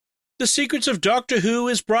The Secrets of Doctor Who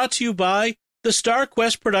is brought to you by the Star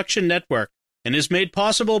Quest Production Network and is made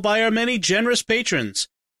possible by our many generous patrons.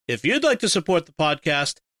 If you'd like to support the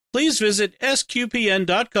podcast, please visit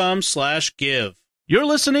sqpn.com/give. You're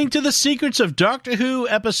listening to The Secrets of Doctor Who,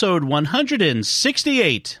 episode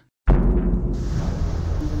 168.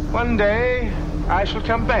 One day, I shall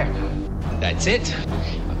come back. That's it.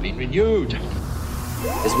 I've been renewed.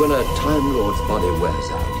 Is when a Time Lord's body wears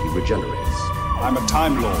out, he regenerates. I'm a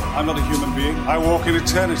Time Lord. I'm not a human being. I walk in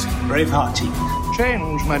eternity. Braveheart team.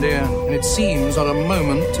 Change, my dear, and it seems not a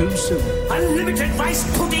moment too soon. Unlimited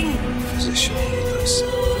rice pudding. Position healers.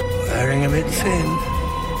 Wearing a bit thin.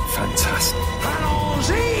 Fantastic.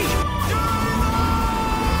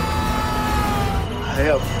 I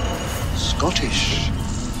am Scottish.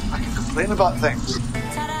 I can complain about things.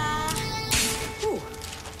 Ooh.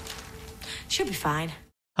 Should be fine.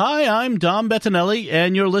 Hi, I'm Dom Bettinelli,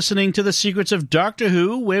 and you're listening to The Secrets of Doctor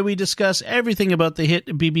Who, where we discuss everything about the hit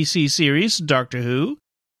BBC series, Doctor Who.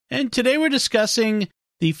 And today we're discussing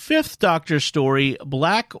the fifth Doctor story,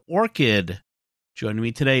 Black Orchid. Joining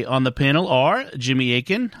me today on the panel are Jimmy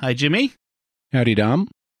Aiken. Hi, Jimmy. Howdy, Dom.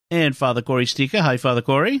 And Father Corey Stika. Hi, Father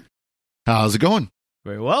Corey. How's it going?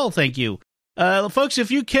 Very well, thank you. Folks, if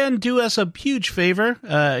you can do us a huge favor,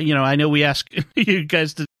 I know we ask you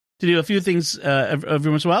guys to do a few things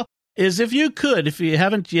every once in a while, is if you could, if you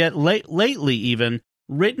haven't yet, lately even,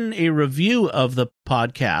 written a review of the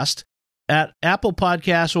podcast at Apple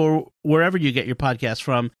Podcasts or wherever you get your podcasts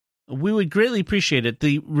from, we would greatly appreciate it.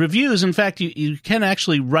 The reviews, in fact, you can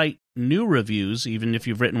actually write new reviews, even if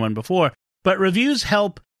you've written one before, but reviews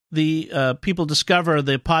help the people discover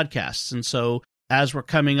the podcasts. And so as we're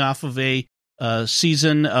coming off of a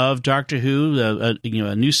season of Doctor Who, a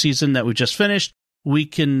new season that we just finished, we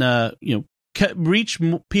can reach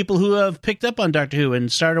people who have picked up on Doctor Who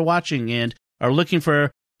and started watching and are looking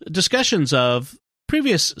for discussions of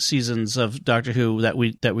previous seasons of Doctor Who that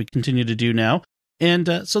we continue to do now.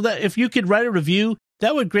 And so that if you could write a review,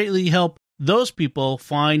 that would greatly help those people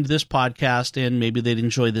find this podcast, and maybe they'd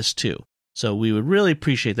enjoy this too. So we would really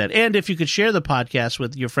appreciate that. And if you could share the podcast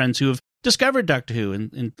with your friends who have discovered Doctor Who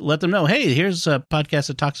and let them know, hey, here's a podcast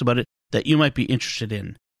that talks about it that you might be interested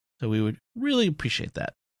in. So we would really appreciate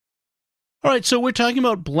that. All right, so we're talking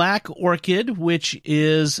about Black Orchid, which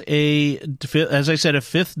is as I said, a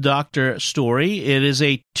fifth Doctor story. It is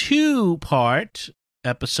a 2-part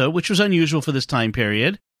episode, which was unusual for this time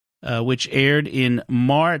period, which aired in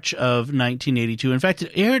March of 1982. In fact,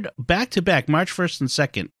 it aired back-to-back, March 1st and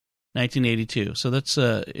 2nd, 1982. So that's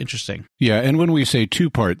interesting. Yeah, and when we say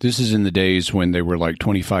 2-part, this is in the days when they were like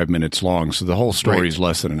 25 minutes long, so the whole story is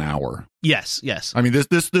less than an hour. Yes. I mean,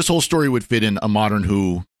 this whole story would fit in a modern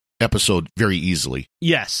Who episode very easily.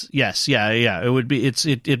 Yes, yeah. It would be.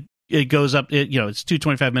 It goes up. It's 2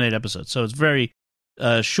 25-minute episodes, so it's very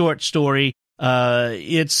short story.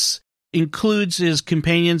 It's includes his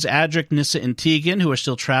companions Adric, Nyssa, and Tegan, who are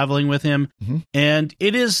still traveling with him, and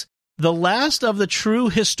it is the last of the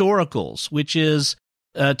true historicals, which is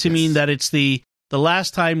mean that it's the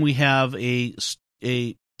last time we have a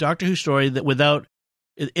Doctor Who story that without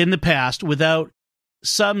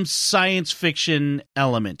some science fiction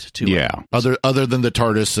element to it. Yeah, other than the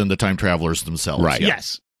TARDIS and the time travelers themselves. Right. Yeah.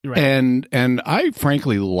 Yes. Right. And I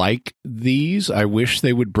frankly like these. I wish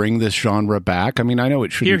they would bring this genre back. I mean, I know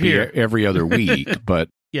it shouldn't be every other week, but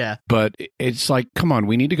yeah. But it's like, come on,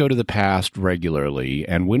 we need to go to the past regularly.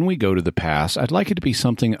 And when we go to the past, I'd like it to be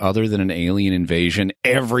something other than an alien invasion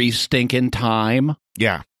every stinking time.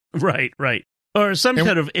 Yeah. Right. Or some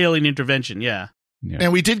kind of alien intervention, yeah.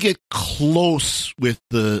 And we did get close with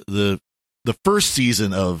the first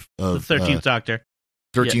season of the 13th Doctor.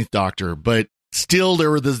 13th Doctor, but still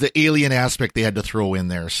there was the alien aspect they had to throw in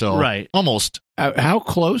there. So almost. How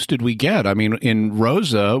close did we get? I mean, in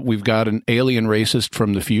Rosa, we've got an alien racist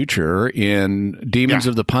from the future. In Demons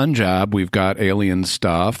of the Punjab, we've got alien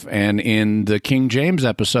stuff. And in the King James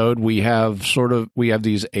episode, we have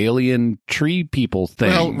these alien tree people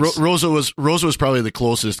things. Well, Rosa was probably the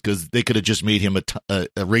closest because they could have just made him a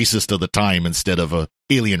racist of the time instead of a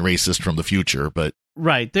alien racist from the future. But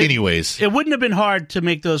right. Anyways, it wouldn't have been hard to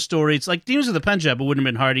make those stories like Demons of the Punjab. It wouldn't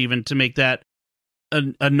have been hard even to make that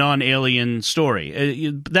a non-alien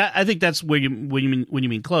story. I think that's where you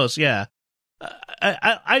mean close. Yeah,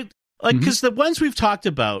 I like because the ones we've talked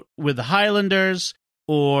about with the Highlanders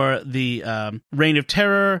or the Reign of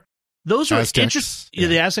Terror, those are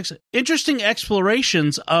the Aztecs. Interesting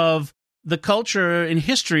explorations of the culture and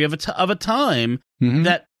history of a time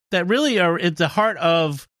that really are at the heart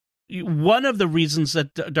of one of the reasons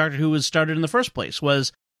that Doctor Who was started in the first place,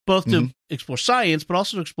 was both to explore science but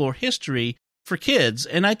also to explore history for kids,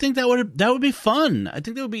 and I think that would be fun. I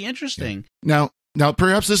think that would be interesting. Now,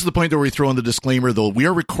 perhaps this is the point where we throw in the disclaimer, though. We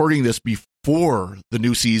are recording this before the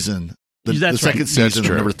new season, the second season,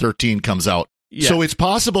 number 13, comes out. Yeah. So it's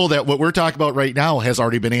possible that what we're talking about right now has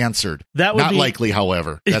already been answered. That would not likely,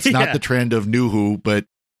 however. That's not the trend of New Who, but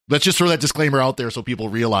let's just throw that disclaimer out there so people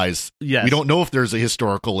realize we don't know if there's a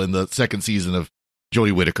historical in the second season of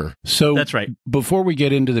Jodie Whittaker. So that's right. Before we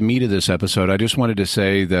get into the meat of this episode, I just wanted to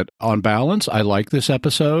say that on balance, I like this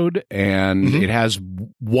episode, and it has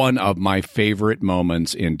one of my favorite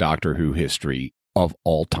moments in Doctor Who history of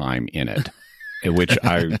all time in it, which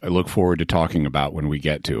I look forward to talking about when we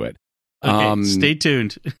get to it. Okay, stay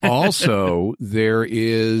tuned. Also, there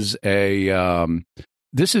is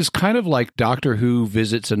this is kind of like Doctor Who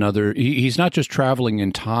visits another. He's not just traveling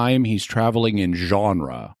in time; he's traveling in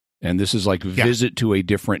genre, and this is like visit to a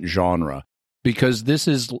different genre, because this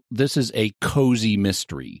is a cozy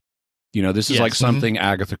mystery. You know, this is like something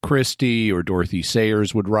Agatha Christie or Dorothy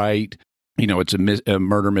Sayers would write. You know, it's a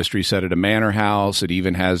murder mystery set at a manor house. It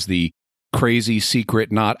even has the crazy secret,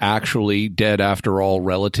 not actually dead after all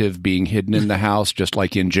relative being hidden in the house, just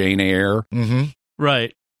like in Jane Eyre.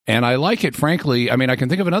 Right. And I like it, frankly. I mean, I can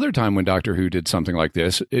think of another time when Doctor Who did something like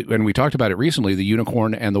this, and we talked about it recently, The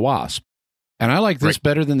Unicorn and the Wasp. And I like this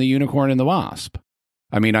better than The Unicorn and the Wasp.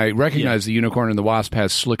 I mean, I recognize The Unicorn and the Wasp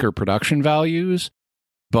has slicker production values,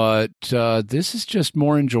 but this is just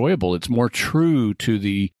more enjoyable. It's more true to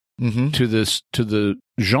the to the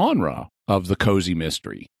genre of the cozy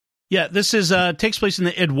mystery. Yeah, this is takes place in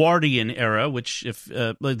the Edwardian era, which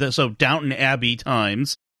so Downton Abbey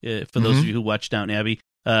times. For those of you who watch Downton Abbey,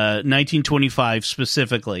 1925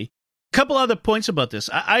 specifically. A couple other points about this.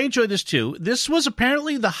 I enjoyed this too. This was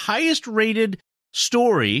apparently the highest rated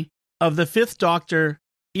story of the Fifth Doctor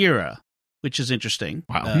era, which is interesting.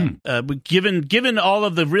 Wow. Given all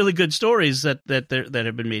of the really good stories that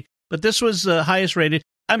have been made, but this was the highest rated.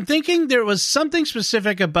 I'm thinking there was something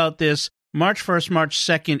specific about this March 1st, March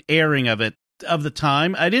 2nd airing of the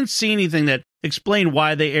time. I didn't see anything that explained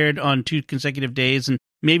why they aired on 2 consecutive days, and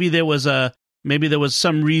maybe there was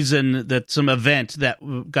some reason, that some event that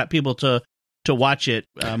got people to watch it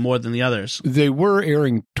more than the others. They were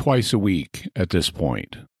airing twice a week at this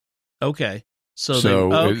point. Okay.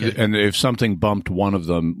 And if something bumped one of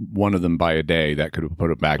them by a day, that could have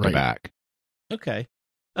put it back to back. Okay.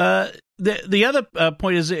 The other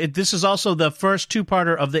point is this is also the first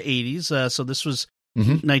 2-parter of the 80s. So this was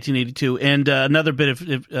 1982. And another bit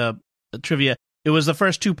of trivia: it was the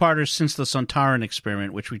first 2-parter since the Sontaran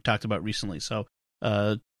experiment, which we talked about recently. So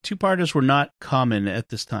 2-parters were not common at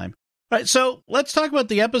this time. All right, so let's talk about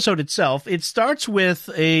the episode itself. It starts with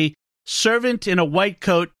a servant in a white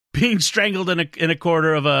coat being strangled in a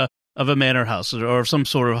corner of a manor house or some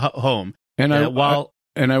sort of home. And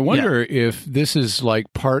I wonder if this is like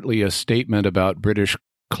partly a statement about British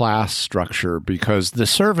class structure, because the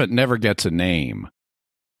servant never gets a name.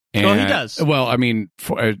 And, he does. Well, I mean,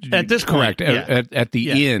 at this correct. Point, at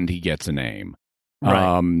the end, he gets a name.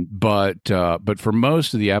 Right. But for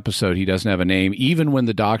most of the episode, he doesn't have a name. Even when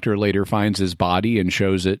the Doctor later finds his body and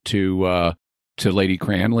shows it to Lady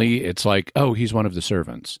Cranley, it's like, oh, he's one of the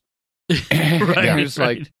servants. It's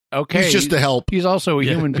like, okay, he's just a help. He's also a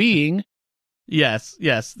human being. Yes.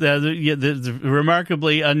 The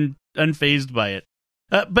remarkably unfazed by it.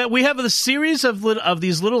 But we have a series of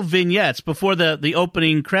these little vignettes before the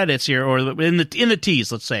opening credits here, or in the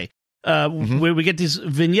tease, let's say, where we get these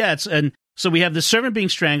vignettes, and so we have the servant being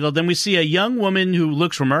strangled. Then we see a young woman who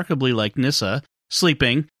looks remarkably like Nyssa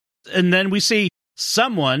sleeping, and then we see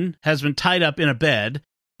someone has been tied up in a bed,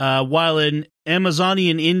 while an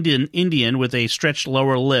Amazonian Indian with a stretched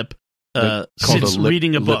lower lip sits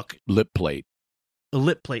reading a book. Lip plate. A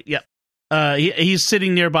lip plate, yeah. He's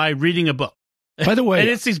sitting nearby reading a book. By the way, and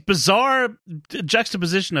it's these bizarre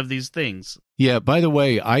juxtaposition of these things. Yeah. By the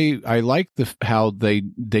way, I like how they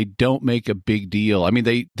don't make a big deal. I mean,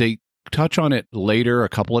 they touch on it later a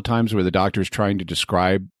couple of times where the Doctor's trying to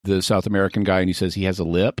describe the South American guy, and he says he has a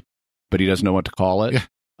lip, but he doesn't know what to call it.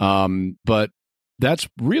 Yeah. But that's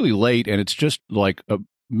really late, and it's just like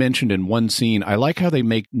mentioned in one scene. I like how they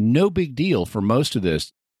make no big deal for most of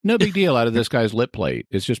this. No big deal out of this guy's lip plate.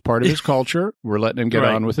 It's just part of his culture. We're letting him get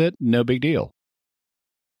on with it. No big deal.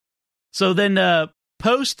 So then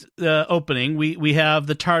post opening, we have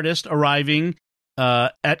the TARDIS arriving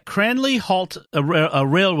at Cranley Halt, a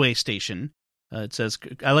railway station. It says,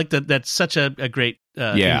 I like that. That's such a great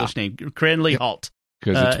English name, Cranley Halt.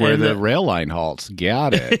 Because it's where the rail line halts.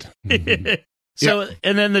 Got it. So,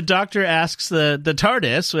 and then the Doctor asks the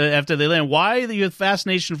TARDIS after they land, why the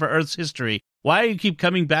fascination for Earth's history? why you keep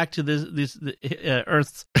coming back to this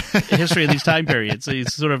Earth's history of these time periods? So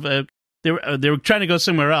he's sort of they were trying to go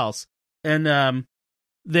somewhere else, and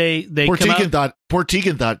they poor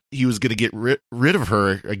Tegan thought he was going to get rid of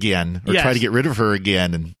her again, or try to get rid of her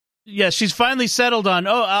again, and she's finally settled on.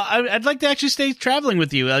 I'd like to actually stay traveling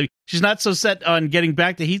with you. She's not so set on getting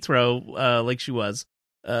back to Heathrow like she was.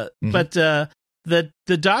 But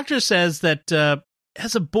the doctor says that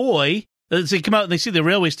as a boy, they come out and they see the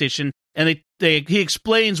railway station, and he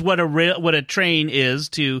explains what a train is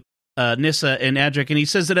to Nyssa and Adric, and he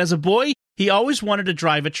says that as a boy he always wanted to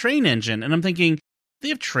drive a train engine. And I'm thinking, they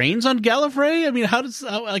have trains on Gallifrey? I mean,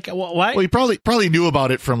 why? Well, he probably knew about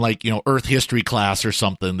it from Earth history class or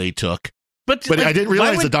something they took. But I didn't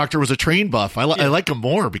realize the doctor was a train buff. I like him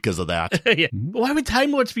more because of that. Yeah. Why would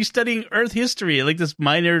Time Lords be studying Earth history, like this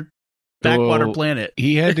minor backwater planet?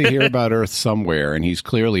 He had to hear about Earth somewhere, and he's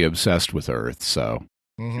clearly obsessed with Earth. So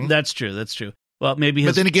That's true. Well, maybe.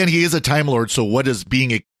 But then again, he is a Time Lord. So what does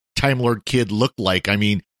being a Time Lord kid look like? I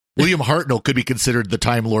mean, William Hartnell could be considered the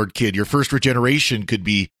Time Lord kid. Your first regeneration could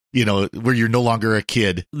be, where you're no longer a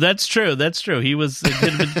kid. That's true. He was could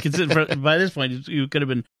have been considered, by this point, you could have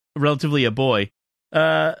been relatively a boy.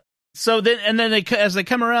 So then as they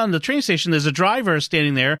come around the train station, there's a driver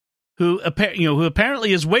standing there who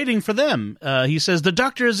apparently is waiting for them. He says the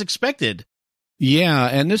doctor is expected. Yeah,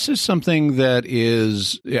 and this is something that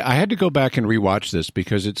I had to go back and rewatch this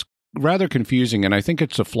because it's rather confusing, and I think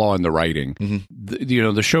it's a flaw in the writing.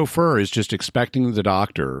 Mm-hmm. The chauffeur is just expecting the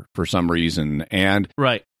doctor for some reason, and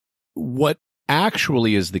what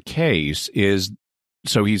actually is the case is,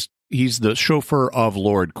 so he's the chauffeur of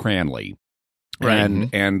Lord Cranley,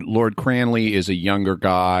 and Lord Cranley is a younger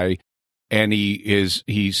guy, and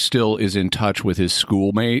he still is in touch with his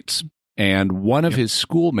schoolmates, and one of his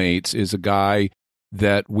schoolmates is a guy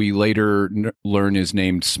that we later learn is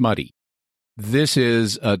named Smutty. This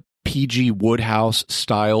is a P.G. Woodhouse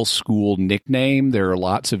style school nickname. There are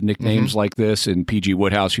lots of nicknames like this in P.G.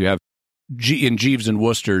 Woodhouse. You have in Jeeves and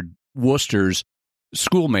Wooster's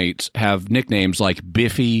schoolmates have nicknames like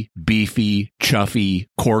Biffy, Beefy, Chuffy,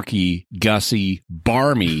 Corky, Gussie,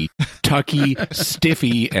 Barmy, Tucky,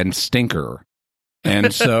 Stiffy, and Stinker.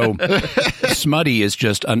 And so Smutty is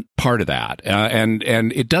just a part of that. And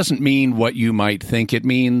it doesn't mean what you might think it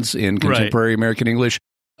means in contemporary American English.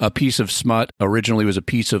 A piece of smut originally was a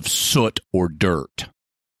piece of soot or dirt.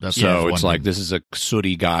 So it's like, this is a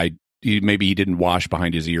sooty guy. Maybe he didn't wash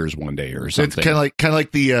behind his ears one day or something. It's kind of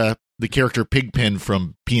like the character Pigpen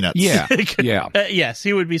from Peanuts. Yeah, yeah. Yes,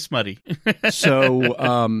 he would be smutty.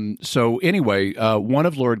 So anyway, one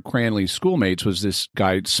of Lord Cranley's schoolmates was this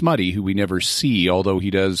guy Smutty, who we never see, although he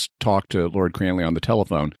does talk to Lord Cranley on the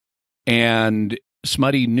telephone. And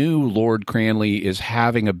Smutty knew Lord Cranley is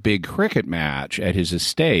having a big cricket match at his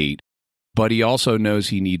estate, but he also knows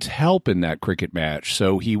he needs help in that cricket match.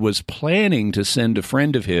 So he was planning to send a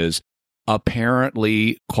friend of his,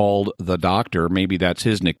 apparently called the Doctor. Maybe that's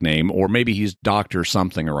his nickname, or maybe he's Doctor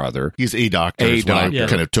something or other. He's a doctor. I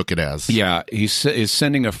kind of took it as. Yeah, he is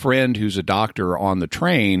sending a friend who's a doctor on the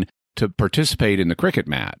train to participate in the cricket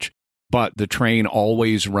match. But the train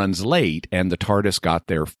always runs late, and the TARDIS got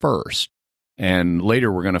there first. And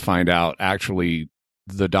later we're going to find out, actually,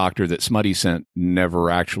 the doctor that Smutty sent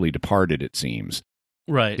never actually departed, it seems.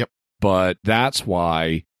 Right. Yep. But that's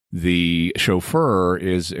why the chauffeur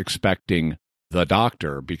is expecting the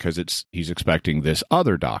doctor, because he's expecting this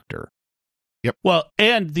other doctor. Yep. Well,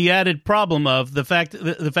 and the added problem of the fact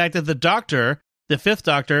that the doctor, the fifth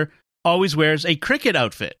doctor, always wears a cricket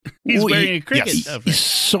outfit. He's wearing a cricket outfit.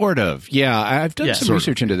 Sort of. Yeah, I've done some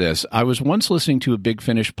research into this. I was once listening to a Big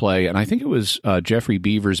Finish play, and I think it was Jeffrey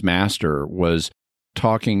Beaver's master was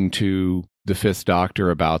talking to the Fifth Doctor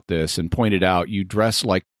about this and pointed out, you dress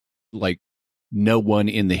like no one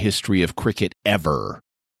in the history of cricket ever.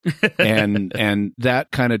 and that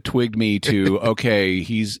kind of twigged me to, okay,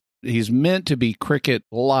 he's meant to be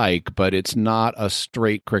cricket-like, but it's not a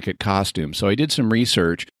straight cricket costume. So I did some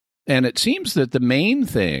research. And it seems that the main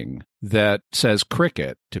thing that says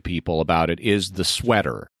cricket to people about it is the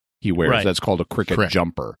sweater he wears. Right. That's called a cricket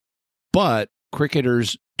jumper. But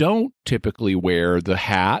cricketers don't typically wear the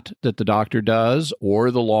hat that the doctor does,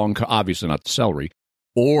 or the long coat, obviously not the celery,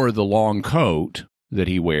 or the long coat that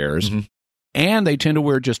he wears. Mm-hmm. And they tend to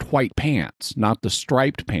wear just white pants, not the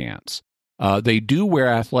striped pants. They do wear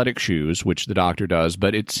athletic shoes, which the doctor does,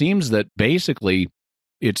 but it seems that basically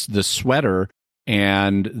it's the sweater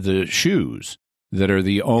and the shoes that are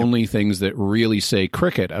the only things that really say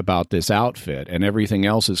cricket about this outfit, and everything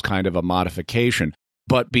else is kind of a modification.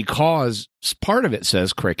 But because part of it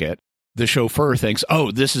says cricket, the chauffeur thinks,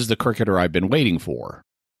 oh, this is the cricketer I've been waiting for.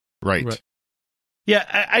 Right.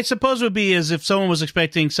 Yeah, I suppose it would be as if someone was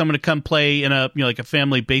expecting someone to come play in a like a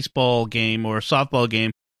family baseball game or a softball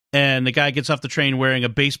game, and the guy gets off the train wearing a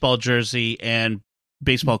baseball jersey and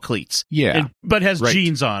baseball cleats. Yeah, but has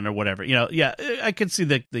jeans on or whatever. Yeah, I could see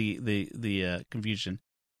the confusion.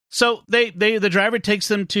 So the driver takes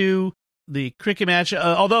them to the cricket match.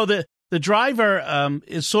 Although the driver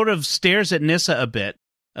is sort of stares at Nyssa a bit.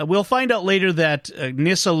 We'll find out later that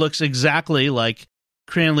Nyssa looks exactly like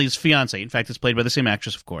Cranley's fiance. In fact, it's played by the same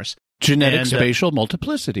actress, of course. Genetic spatial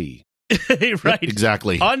multiplicity. Right.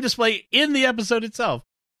 Exactly. On display in the episode itself.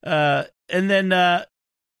 And then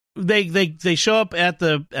they show up at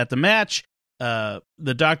the match.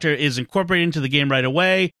 The Doctor is incorporated into the game right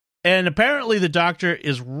away. And apparently the Doctor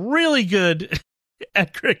is really good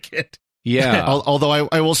at cricket. Yeah. Although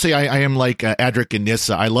I will say I am like Adric and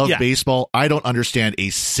Nyssa. I love baseball. I don't understand a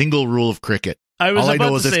single rule of cricket. All I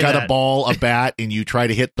know is it's got a ball, a bat, and you try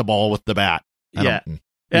to hit the ball with the bat. I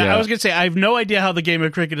was going to say, I have no idea how the game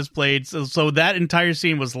of cricket is played, so that entire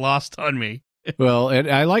scene was lost on me. Well, and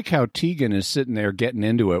I like how Tegan is sitting there getting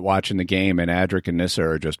into it, watching the game, and Adric and Nyssa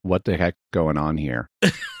are just, what the heck going on here?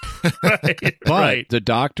 But the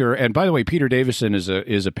Doctor, and by the way, Peter Davison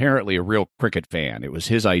is apparently a real cricket fan. It was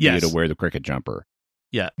his idea to wear the cricket jumper.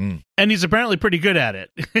 Yeah, and he's apparently pretty good at it.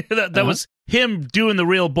 that was him doing the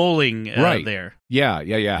real bowling there. Yeah,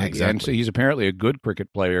 exactly. And so he's apparently a good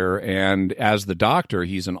cricket player, and as the Doctor,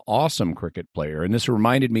 he's an awesome cricket player. And this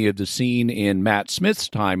reminded me of the scene in Matt Smith's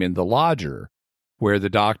time in The Lodger, where the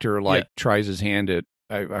Doctor tries his hand at,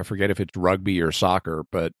 I forget if it's rugby or soccer,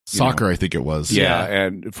 but soccer, I think it was. Yeah,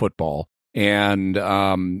 and football, and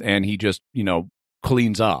he just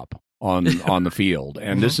cleans up on the field,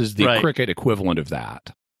 and this is the cricket equivalent of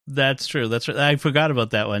that. That's true. That's right. I forgot about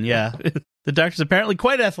that one. Yeah, the Doctor's apparently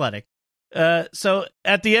quite athletic. So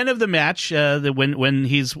at the end of the match, when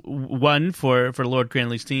he's won for Lord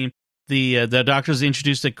Cranley's team, the Doctor's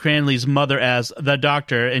introduced to Cranley's mother as the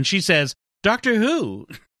Doctor, and she says, "Doctor Who?"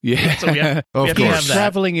 Yeah, so we have to have that.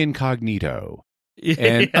 Traveling incognito.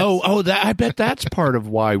 And I bet that's part of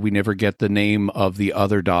why we never get the name of the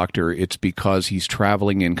other Doctor. It's because he's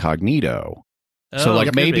traveling incognito. So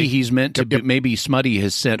maybe he's meant to. Maybe Smutty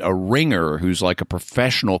has sent a ringer who's like a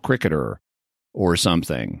professional cricketer or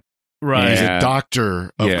something. Right, he's a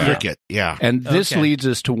doctor of cricket. Yeah, and this leads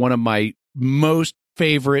us to one of my most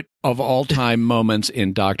favorite of all time moments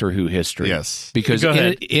in Doctor Who history. Yes, because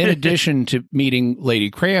in addition to meeting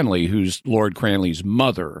Lady Cranley, who's Lord Cranley's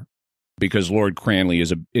mother. Because Lord Cranley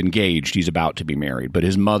is engaged, he's about to be married, but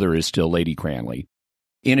his mother is still Lady Cranley.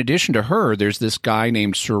 In addition to her, there's this guy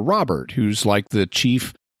named Sir Robert, who's like the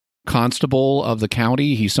chief constable of the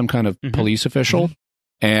county. He's some kind of police official,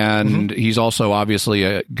 and he's also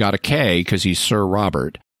obviously got a K because he's Sir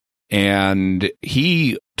Robert. And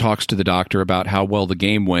he talks to the Doctor about how well the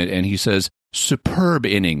game went, and he says, "Superb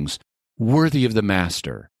innings, worthy of the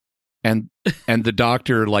master." And the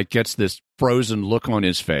Doctor gets this frozen look on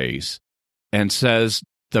his face and says,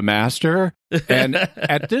 "The Master?" And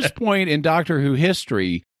at this point in Doctor Who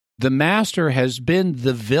history, the Master has been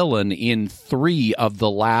the villain in 3 of the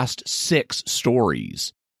last 6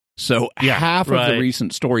 stories. So half of the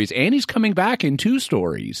recent stories, and he's coming back in 2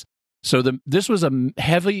 stories. So this was a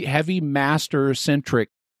heavy Master-centric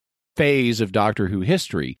phase of Doctor Who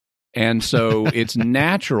history. And so it's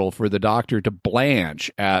natural for the Doctor to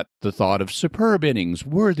blanch at the thought of superb innings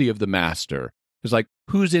worthy of the Master. It's like,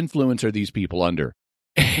 whose influence are these people under?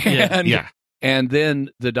 And then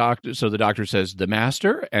the Doctor says, "The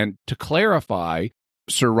Master," and to clarify,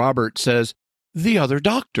 Sir Robert says, "The other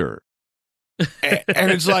Doctor."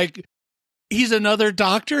 And it's like, he's another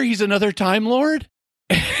Doctor? He's another Time Lord?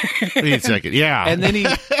 Wait a second, yeah. And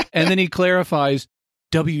then he clarifies,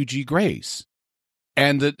 W.G. Grace.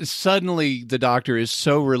 And suddenly the Doctor is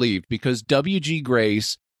so relieved because W.G.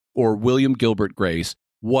 Grace, or William Gilbert Grace,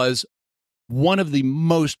 was one of the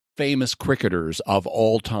most famous cricketers of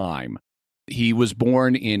all time. He was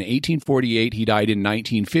born in 1848. He died in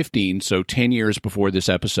 1915, so 10 years before this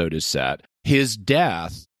episode is set. His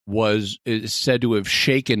death is said to have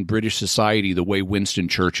shaken British society the way Winston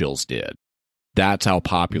Churchill's did. That's how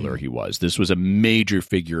popular he was. This was a major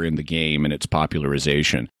figure in the game and its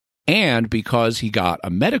popularization. And because he got a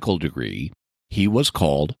medical degree, he was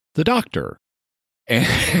called the Doctor.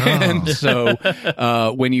 And so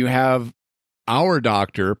when you have our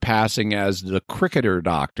Doctor passing as the cricketer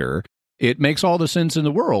Doctor, it makes all the sense in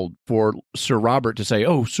the world for Sir Robert to say,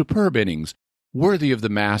 "Oh, superb innings, worthy of the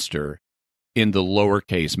Master," in the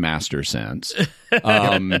lowercase master sense.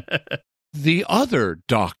 The other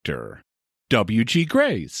Doctor. W.G.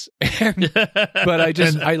 Grace. But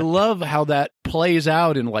I love how that plays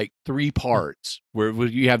out in like 3 parts, where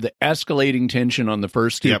you have the escalating tension on the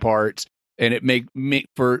first 2 parts, and it make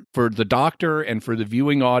for the Doctor and for the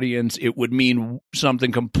viewing audience, it would mean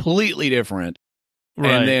something completely different.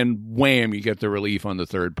 Right. And then wham, you get the relief on the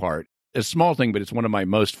 3rd part. A small thing, but it's one of my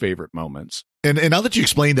most favorite moments. And now that you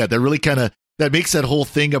explained that really kind of, that makes that whole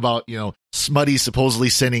thing about, Smutty supposedly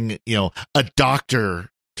sending, a doctor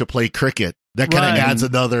to play cricket. That kind of adds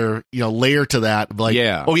another, layer to that. Like,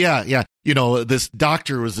 this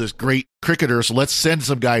doctor was this great cricketer, so let's send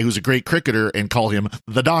some guy who's a great cricketer and call him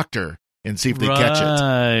the Doctor and see if they catch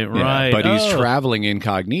it. Right. But he's traveling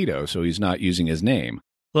incognito, so he's not using his name.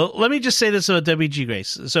 Well, let me just say this about W.G.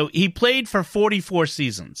 Grace. So he played for 44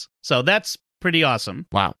 seasons. So that's pretty awesome.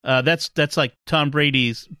 Wow. That's like Tom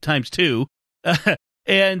Brady's times 2.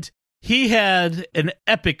 And he had an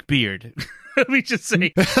epic beard. Let me just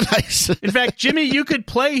say. Nice. In fact, Jimmy, you could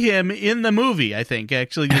play him in the movie, I think,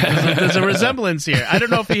 actually. There's a resemblance here. I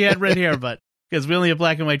don't know if he had red hair, but because we only have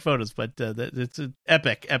black and white photos, but it's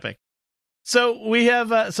epic. So we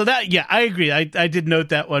have, I agree. I did note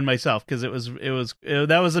that one myself because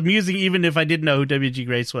that was amusing, even if I didn't know who W.G.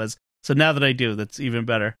 Grace was. So now that I do, that's even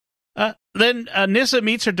better. Then Nyssa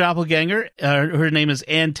meets her doppelganger. Her name is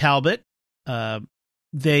Anne Talbot. And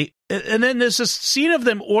then there's this scene of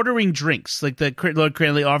them ordering drinks. Like Lord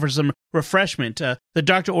Cranley offers them refreshment. The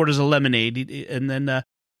Doctor orders a lemonade, and then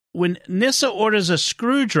when Nyssa orders a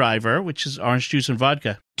screwdriver, which is orange juice and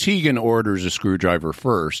vodka. Tegan orders a screwdriver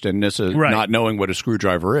first, and Nyssa, not knowing what a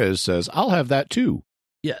screwdriver is, says, "I'll have that too."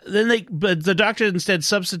 Yeah. But the Doctor instead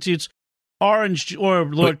substitutes orange, or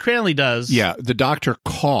Lord Cranley does. Yeah, the Doctor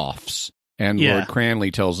coughs, and Lord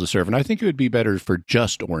Cranley tells the servant, "I think it would be better for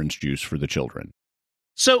just orange juice for the children."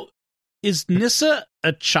 So, is Nyssa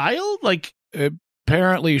a child? Like,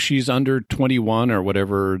 apparently she's under 21 or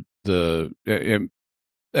whatever.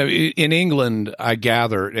 In England, I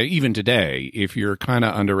gather, even today, if you're kind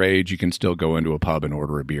of underage, you can still go into a pub and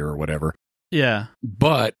order a beer or whatever. Yeah.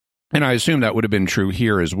 But, and I assume that would have been true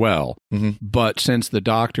here as well. Mm-hmm. But since the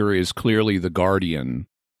Doctor is clearly the guardian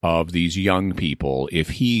of these young people,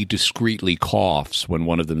 if he discreetly coughs when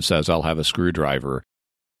one of them says, "I'll have a screwdriver,"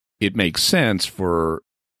 it makes sense for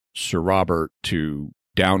Sir Robert to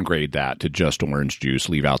downgrade that to just orange juice,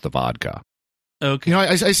 leave out the vodka. Okay.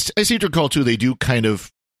 I seem to recall, too, they do kind of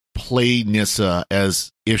play Nyssa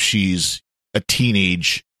as if she's a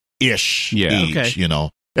teenage-ish age,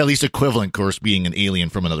 At least equivalent, of course, being an alien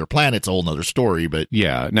from another planet. It's a whole other story, but...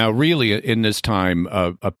 Yeah. Now, really, in this time,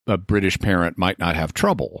 a British parent might not have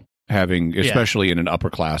trouble having, especially in an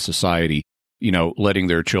upper-class society, letting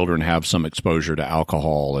their children have some exposure to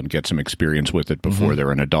alcohol and get some experience with it before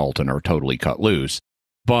they're an adult and are totally cut loose.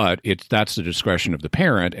 But that's the discretion of the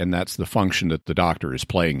parent, and that's the function that the Doctor is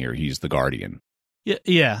playing here. He's the guardian.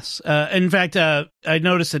 Yes. In fact, I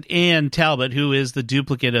noticed that Anne Talbot, who is the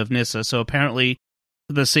duplicate of Nyssa, so apparently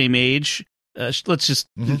the same age, let's just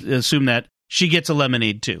assume that she gets a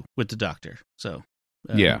lemonade, too, with the Doctor. So,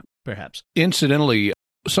 perhaps. Incidentally,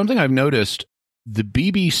 something I've noticed, the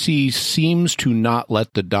BBC seems to not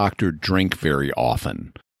let the Doctor drink very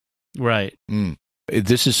often. Right.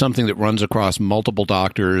 This is something that runs across multiple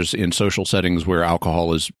doctors in social settings where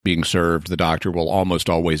alcohol is being served. The Doctor will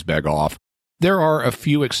almost always beg off. There are a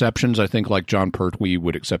few exceptions, I think, like John Pertwee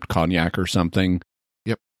would accept cognac or something.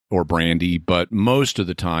 Yep. Or brandy, but most of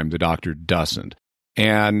the time the Doctor doesn't.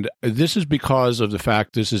 And this is because of the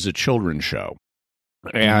fact this is a children's show.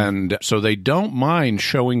 And so they don't mind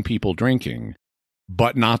showing people drinking,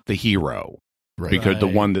 but not the hero. Right. Because the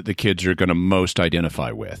one that the kids are going to most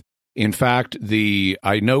identify with. In fact,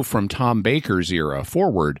 I know from Tom Baker's era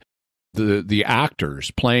forward, the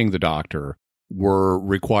actors playing the Doctor were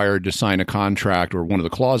required to sign a contract, or one of the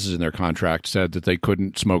clauses in their contract said that they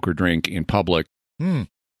couldn't smoke or drink in public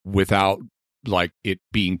without like it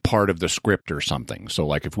being part of the script or something. So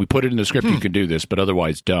like if we put it in the script, you can do this, but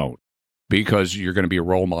otherwise don't, because you're going to be a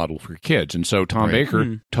role model for kids. And so Tom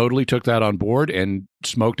Baker totally took that on board and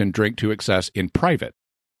smoked and drank to excess in private.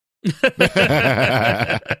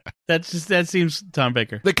 That seems Tom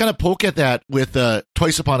Baker. They kind of poke at that with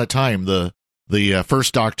Twice Upon a Time, the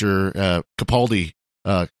first Doctor Capaldi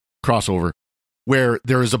crossover, where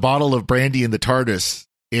there is a bottle of brandy in the TARDIS,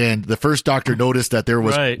 and the first Doctor noticed that there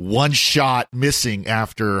was one shot missing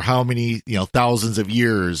after how many thousands of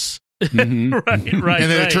years. Right. And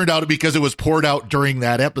then it turned out because it was poured out during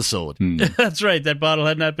that episode. That's right. That bottle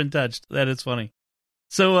had not been touched. That is funny.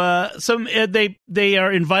 So, they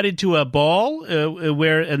are invited to a ball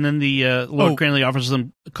and then the Lord Cranley offers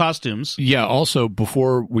them costumes. Yeah. Also,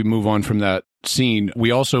 before we move on from that, scene,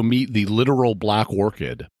 we also meet the literal black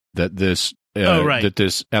orchid that this that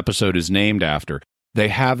this episode is named after. They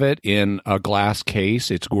have it in a glass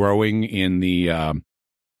case. It's growing in the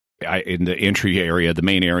entry area, the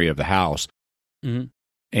main area of the house. Mm-hmm.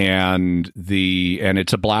 And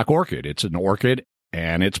it's a black orchid. It's an orchid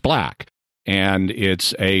and it's black. And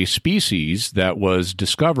it's a species that was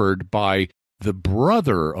discovered by the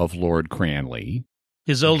brother of Lord Cranley.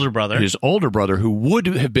 His older brother, who would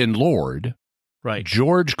have been Lord, right?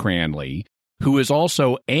 George Cranley, who is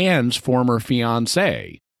also Anne's former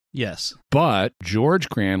fiancé. Yes. But George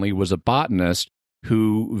Cranley was a botanist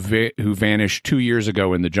who vanished 2 years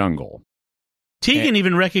ago in the jungle. Tegan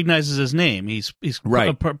even recognizes his name. He's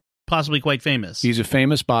right. Possibly quite famous. He's a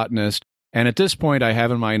famous botanist. And at this point, I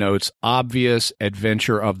have in my notes, obvious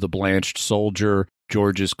adventure of the blanched soldier.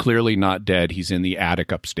 George is clearly not dead. He's in the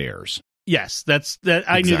attic upstairs. Yes, that's that.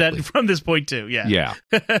 I knew that from this point too. Yeah. Yeah.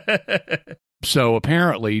 So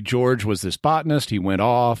apparently George was this botanist. He went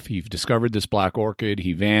off. He discovered this black orchid.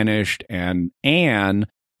 He vanished. And Anne,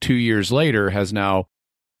 2 years later, has now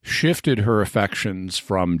shifted her affections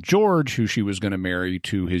from George, who she was going to marry,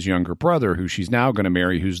 to his younger brother, who she's now going to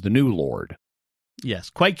marry, who's the new lord.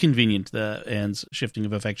 Yes, quite convenient, Anne's shifting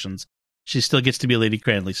of affections. She still gets to be Lady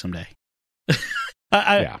Cranley someday.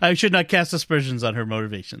 I should not cast aspersions on her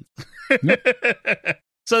motivations.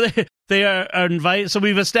 So they are invited. So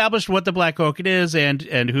we've established what the black orchid is and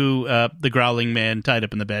who the growling man tied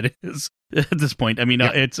up in the bed is at this point. I mean,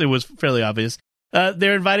 it was fairly obvious.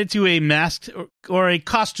 They're invited to a masked or a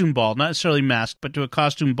costume ball, not necessarily masked, but to a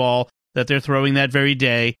costume ball that they're throwing that very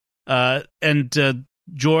day. And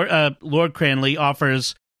Lord Cranley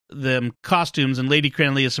offers them costumes, and Lady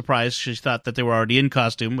Cranley is surprised. She thought that they were already in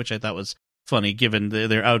costume, which I thought was funny given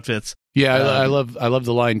their outfits. Yeah, I love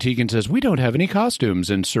the line. Tegan says, "We don't have any costumes,"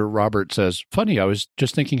 and Sir Robert says, "Funny, I was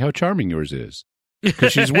just thinking how charming yours is,"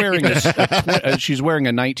 because she's wearing she's wearing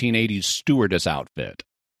a 1980s stewardess outfit,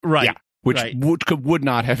 right? Yeah, which would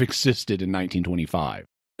not have existed in 1925,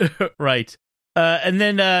 right? And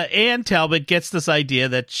then Anne Talbot gets this idea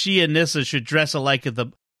that she and Nyssa should dress alike at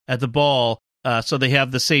the ball, so they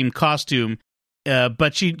have the same costume. But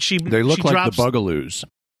they look like the Bugaloos.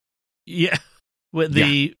 Yeah, what are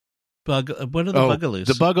the Bugaloos?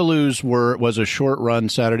 The Bugaloos was a short-run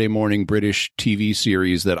Saturday morning British TV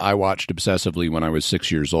series that I watched obsessively when I was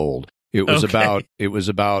 6 years old. It was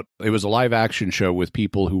a live-action show with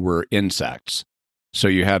people who were insects. So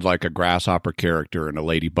you had like a grasshopper character and a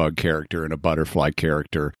ladybug character and a butterfly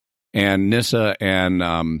character, and Nyssa and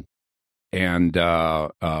Anne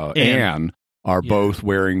are both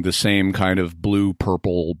wearing the same kind of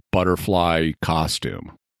blue-purple butterfly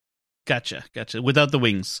costume. Gotcha. Without the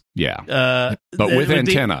wings. Yeah. But with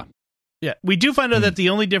antenna. We do find out that the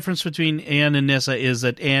only difference between Anne and Nyssa is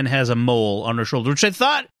that Anne has a mole on her shoulder, which I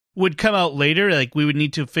thought would come out later. Like we would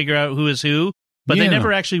need to figure out who is who, but they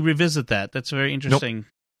never actually revisit that. That's very interesting.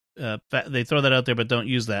 Nope. They throw that out there, but don't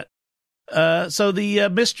use that. So the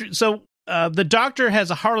mystery. So the Doctor has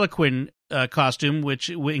a Harlequin costume,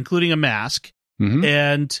 including a mask,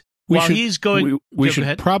 and we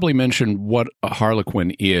should probably mention what a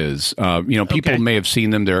Harlequin is. People may have seen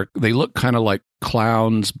them. They look kind of like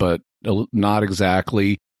clowns, but not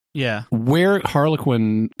exactly. Yeah. Where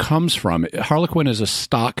Harlequin comes from, Harlequin is a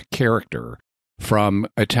stock character from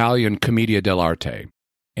Italian Commedia dell'arte.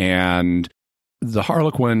 And the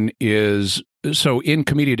Harlequin is, so in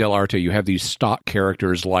Commedia dell'arte, you have these stock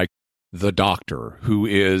characters like the Doctor, who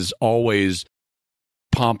is always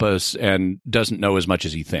pompous and doesn't know as much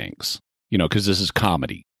as he thinks, because this is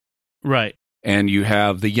comedy. Right. And you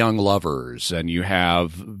have the young lovers, and you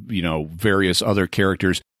have, various other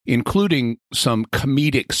characters, including some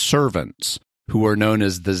comedic servants who are known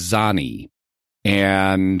as the Zani.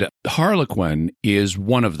 And Harlequin is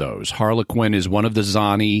one of those. Harlequin is one of the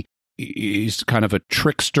Zani. He's kind of a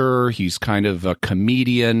trickster. He's kind of a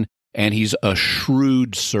comedian, and he's a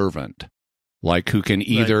shrewd servant, like who can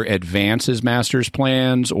either advance his master's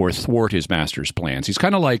plans or thwart his master's plans. He's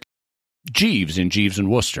kind of like Jeeves in Jeeves and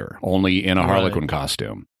Wooster, only in a Harlequin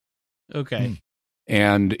costume. Okay.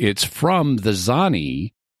 And it's from the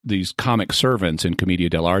Zani, these comic servants in Commedia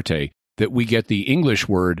dell'arte, that we get the English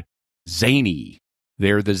word zany.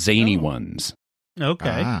 They're the zany ones.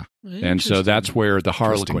 Okay. And so that's where the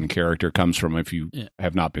Harlequin character comes from, if you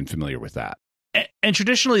have not been familiar with that. And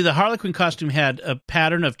traditionally, the Harlequin costume had a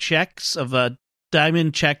pattern of checks, of a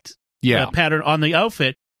diamond checked pattern on the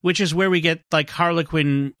outfit, which is where we get like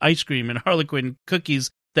Harlequin ice cream and Harlequin cookies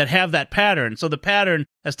that have that pattern. So the pattern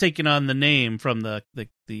has taken on the name from the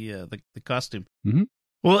costume. Mm-hmm.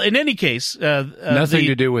 Well, in any case, nothing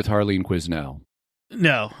to do with Harleen Quizznell.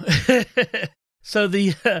 No. So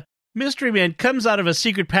the mystery man comes out of a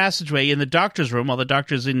secret passageway in the doctor's room while the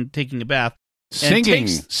doctor's in taking a bath. Singing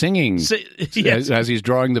yes. as he's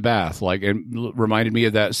drawing the bath. Like, it reminded me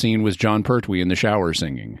of that scene with John Pertwee in the shower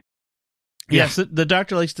singing. Yes, the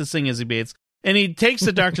doctor likes to sing as he bathes. And he takes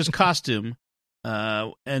the doctor's costume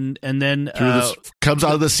and then... comes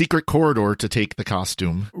out of the secret corridor to take the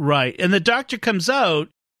costume. Right. And the doctor comes out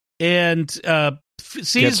and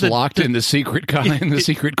sees... Gets locked in the secret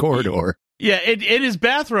corridor. Yeah, in his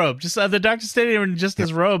bathrobe. Just the doctor's standing there in just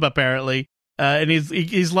his robe, apparently. And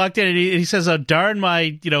he's locked in, and he says, "Oh, darn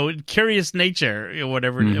my, curious nature," or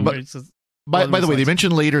whatever. But, by the way, they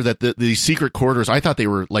mentioned later that the secret corridors, I thought they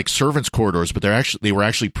were like servants' corridors, but they were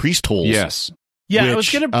actually priest holes. Yes. Yeah, I was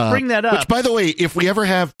going to bring that up. Which, by the way, if we ever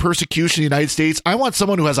have persecution in the United States, I want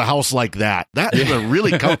someone who has a house like that. That is a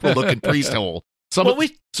really comfortable-looking priest hole.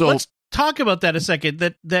 Let's talk about that a second.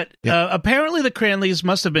 That apparently the Cranleys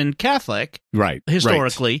must have been Catholic, right?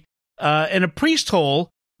 Historically, and a priest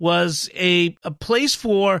hole was a place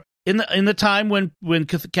for in the time when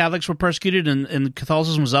Catholics were persecuted and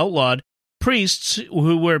Catholicism was outlawed. Priests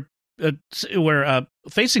who were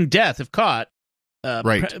facing death if caught.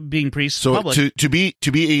 Being priests. So public. to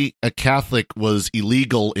be a Catholic was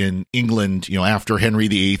illegal in England, after Henry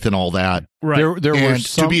VIII and all that. Right.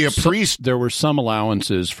 To be a priest, there were some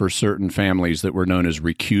allowances for certain families that were known as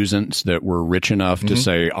recusants that were rich enough to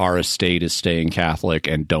say our estate is staying Catholic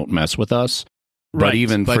and don't mess with us. Right. But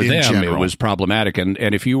even for them, general, it was problematic. And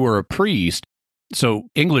if you were a priest, so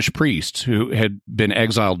English priests who had been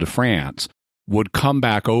exiled to France would come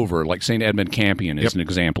back over, like St. Edmund Campion is an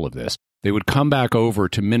example of this. They would come back over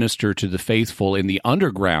to minister to the faithful in the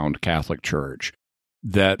underground Catholic Church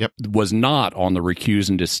that was not on the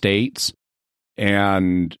recusant estates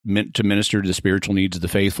and meant to minister to the spiritual needs of the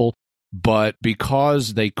faithful. But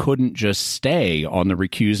because they couldn't just stay on the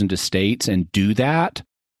recusant estates and do that,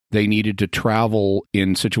 they needed to travel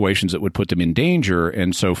in situations that would put them in danger.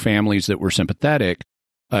 And so families that were sympathetic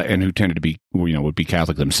and who tended to be, would be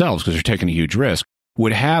Catholic themselves because they're taking a huge risk,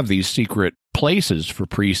 would have these secret places for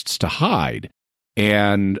priests to hide.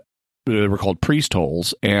 And they were called priest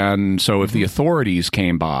holes. And so if the authorities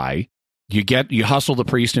came by, you hustle the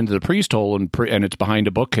priest into the priest hole and it's behind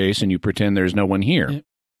a bookcase and you pretend there's no one here. Yeah.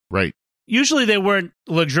 Right. Usually they weren't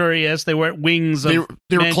luxurious. They weren't wings of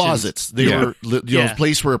They were closets. They were a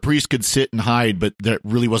place where a priest could sit and hide, but there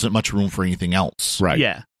really wasn't much room for anything else. Right.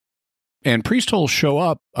 Yeah. And priest holes show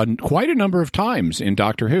up quite a number of times in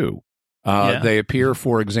Doctor Who. They appear,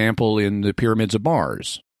 for example, in the Pyramids of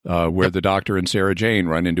Mars, where the Doctor and Sarah Jane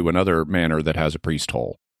run into another manor that has a priest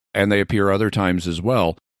hole. And they appear other times as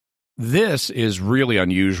well. This is really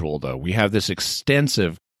unusual, though. We have this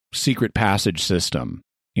extensive secret passage system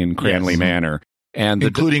in Cranley Manor. And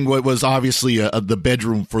including what was obviously the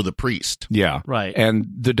bedroom for the priest. Yeah. Right. And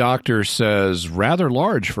the Doctor says, rather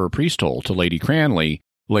large for a priest hole to Lady Cranley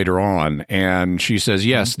later on. And she says,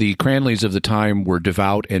 yes, the Cranleys of the time were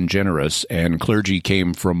devout and generous, and clergy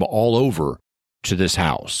came from all over to this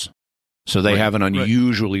house. So they have an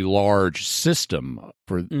unusually large system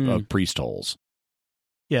for priest holes.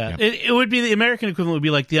 Yeah. It would be the American equivalent would be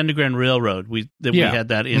like the Underground Railroad. We had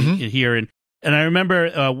that in here. And I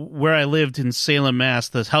remember where I lived in Salem, Mass,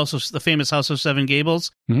 the famous House of Seven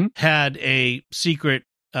Gables had a secret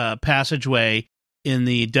passageway in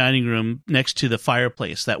the dining room next to the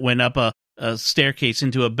fireplace that went up a staircase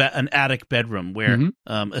into an attic bedroom where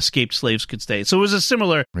escaped slaves could stay. So it was a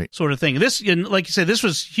similar sort of thing. This, like you said, this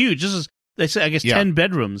was huge. This is, they say, I guess, 10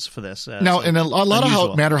 bedrooms for this. Now, and a lot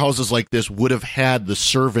of manor houses like this would have had the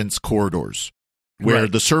servants' corridors where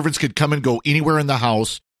the servants could come and go anywhere in the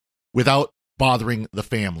house without bothering the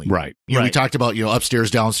family. Right. We talked about,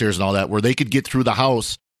 upstairs, downstairs, and all that, where they could get through the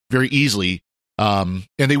house very easily. And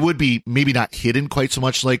they would be maybe not hidden quite so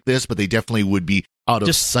much like this, but they definitely would be out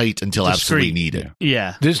of sight until absolutely needed.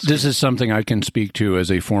 Yeah. This is something I can speak to as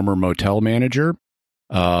a former motel manager.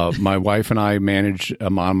 My wife and I managed a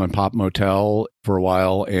mom and pop motel for a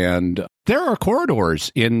while, and there are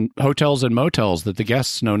corridors in hotels and motels that the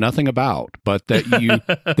guests know nothing about, but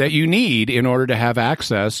that you need in order to have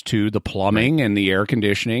access to the plumbing and the air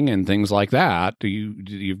conditioning and things like that.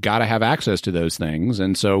 You've got to have access to those things,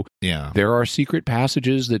 and so there are secret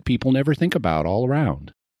passages that people never think about all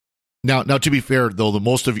around. Now, to be fair, though,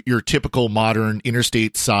 most of your typical modern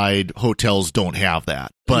interstate side hotels don't have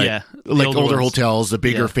that. But like older hotels, the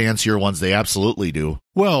bigger, fancier ones, they absolutely do.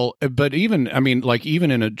 Well, but even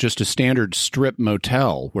in just a standard strip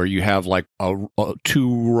motel where you have like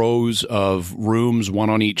two rows of rooms, one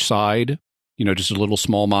on each side, just a little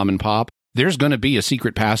small mom and pop, there's going to be a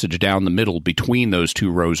secret passage down the middle between those two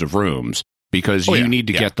rows of rooms because you need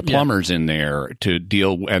to get the plumbers in there to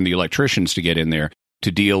deal, and the electricians to get in there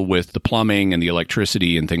to deal with the plumbing and the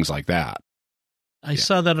electricity and things like that. I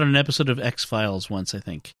saw that on an episode of X-Files once, I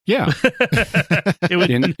think. Yeah.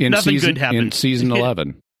 Nothing good happened. In season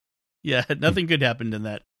 11. Yeah, nothing good happened in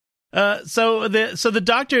that. So the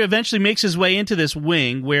Doctor eventually makes his way into this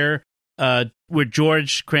wing where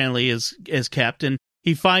George Cranley is kept, and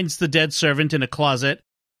he finds the dead servant in a closet.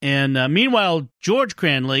 And meanwhile, George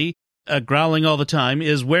Cranley, growling all the time,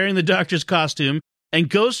 is wearing the Doctor's costume and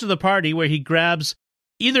goes to the party where he grabs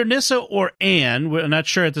either Nyssa or Anne, we're not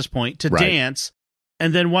sure at this point, to dance,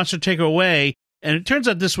 and then wants to take her away. And it turns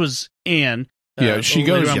out this was Anne. She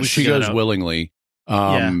goes willingly.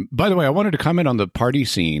 By the way, I wanted to comment on the party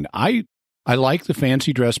scene. I like the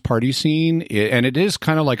fancy dress party scene, and it is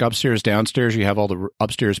kind of like upstairs, downstairs. You have all the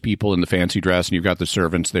upstairs people in the fancy dress, and you've got the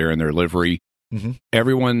servants there in their livery. Mm-hmm.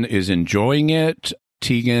 Everyone is enjoying it.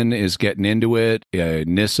 Tegan is getting into it.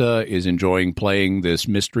 Nyssa is enjoying playing this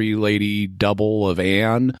mystery lady double of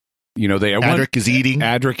Anne. Adric is eating.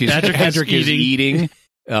 Adric is eating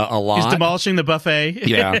a lot. He's demolishing the buffet.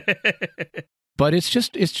 Yeah. But it's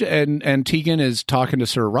just and Tegan is talking to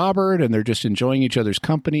Sir Robert, and they're just enjoying each other's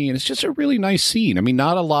company, and it's just a really nice scene. I mean,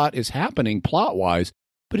 not a lot is happening plot-wise,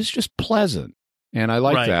 but it's just pleasant, and I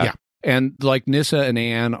like that. Yeah. And like Nyssa and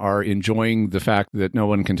Anne are enjoying the fact that no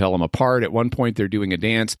one can tell them apart. At one point, they're doing a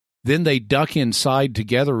dance. Then they duck inside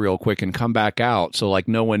together real quick and come back out, so like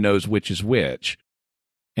no one knows which is which.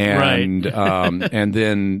 And and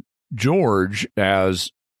then George, as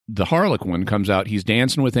the Harlequin, comes out. He's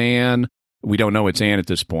dancing with Anne. We don't know it's Anne at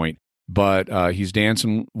this point, but he's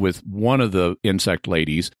dancing with one of the insect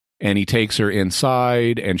ladies, and he takes her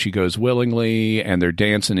inside, and she goes willingly, and they're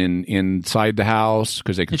dancing inside the house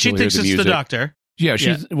because they can still hear the music. She thinks it's the Doctor. Yeah, she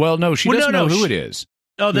doesn't know who it is.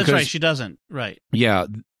 Oh, that's right, she doesn't. Right. Yeah,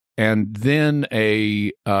 and then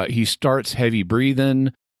he starts heavy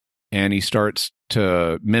breathing, and he starts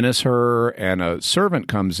to menace her, and a servant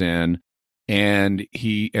comes in. And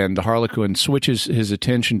the Harlequin switches his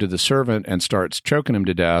attention to the servant and starts choking him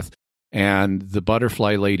to death. And the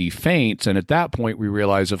butterfly lady faints. And at that point, we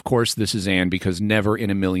realize, of course, this is Anne, because never in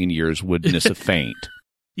a million years would Nyssa faint.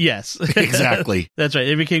 Yes, exactly. That's right.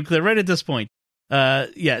 It became clear right at this point.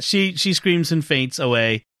 She screams and faints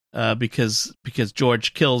away because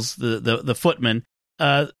George kills the footman.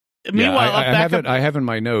 Meanwhile, I have in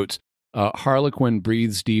my notes. Harlequin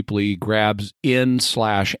breathes deeply, grabs Anne,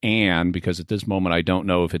 because at this moment I don't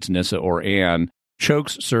know if it's Nyssa or Anne,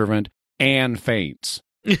 chokes servant, Anne faints.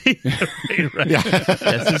 right.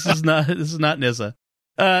 Yes, this is not Nyssa.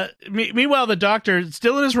 Meanwhile, the Doctor,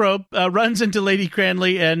 still in his robe, runs into Lady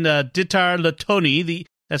Cranley and Ditar Latoni,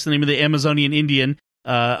 that's the name of the Amazonian Indian,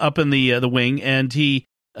 up in the wing, and he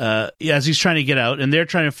as he's trying to get out, and they're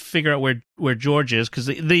trying to figure out where George is, because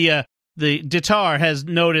the Ditar has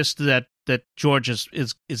noticed that George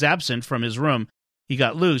is absent from his room. He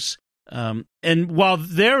got loose. And while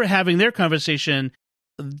they're having their conversation,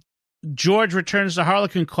 George returns the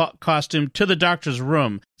Harlequin costume to the Doctor's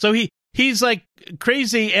room. So he's like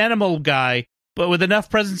crazy animal guy, but with enough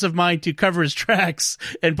presence of mind to cover his tracks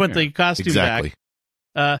and put the costume back.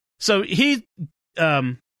 So he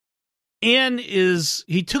took Anne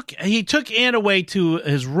away to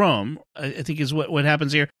his room, I think is what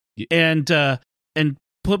happens here. And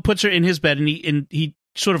puts her in his bed, and he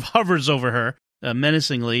sort of hovers over her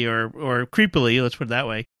menacingly or creepily. Let's put it that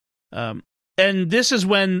way. And this is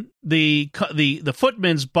when the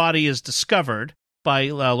footman's body is discovered by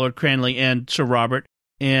Lord Cranley and Sir Robert,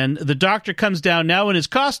 and the Doctor comes down now in his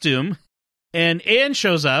costume, and Anne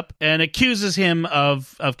shows up and accuses him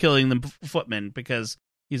of killing the footman because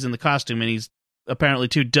he's in the costume, and he's apparently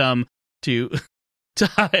too dumb to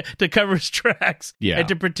cover his tracks, and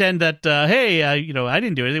to pretend that hey, I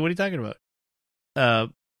didn't do anything. What are you talking about?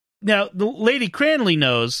 Now the Lady Cranley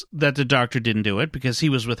knows that the Doctor didn't do it because he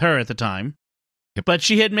was with her at the time, but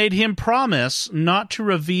she had made him promise not to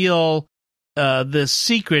reveal the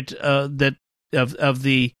secret of the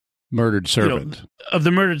murdered servant. Of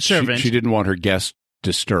the murdered servant. She didn't want her guests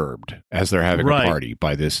disturbed as they're having a party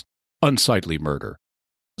by this unsightly murder.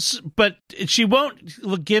 But she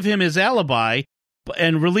won't give him his alibi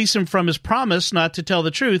and release him from his promise not to tell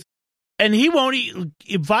the truth, and he won't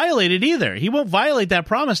violate it either. He won't violate that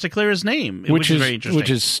promise to clear his name, which is very interesting.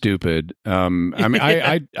 Which is stupid. I mean,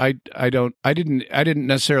 I didn't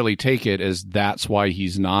necessarily take it as that's why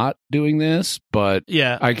he's not doing this, but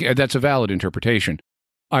that's a valid interpretation.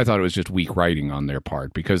 I thought it was just weak writing on their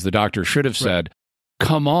part, because the Doctor should have said,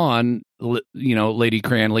 "Come on, Lady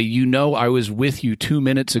Cranley, I was with you 2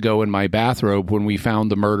 minutes ago in my bathrobe when we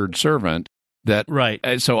found the murdered servant. That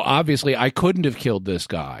right. So obviously, I couldn't have killed this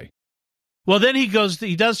guy. Well, then he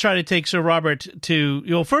does try to take Sir Robert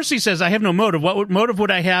to, first he says, I have no motive. What motive would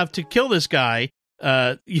I have to kill this guy?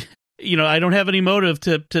 I don't have any motive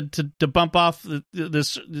to bump off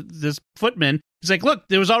this footman. He's like, look,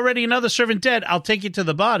 there was already another servant dead. I'll take you to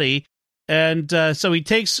the body. And so he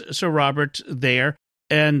takes Sir Robert there.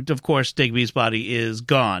 And of course, Digby's body is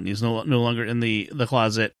gone. He's no longer in the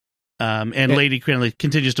closet. And Lady Cranley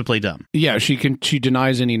continues to play dumb. Yeah, she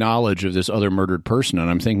denies any knowledge of this other murdered person, and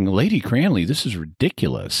I'm thinking, Lady Cranley, this is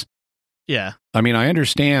ridiculous. Yeah. I mean, I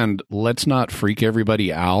understand, let's not freak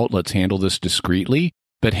everybody out, let's handle this discreetly,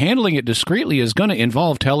 but handling it discreetly is going to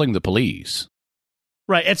involve telling the police.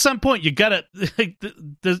 Right. At some point, you gotta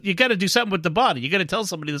do something with the body. You gotta tell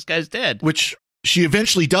somebody this guy's dead. Which she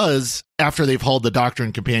eventually does after they've hauled the doctor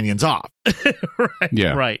and companions off. Right.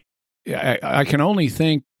 Yeah. Right. I can only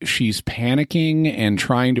think she's panicking and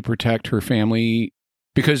trying to protect her family,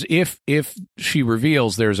 because if she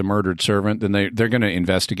reveals there's a murdered servant, then they're going to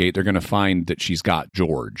investigate. They're going to find that she's got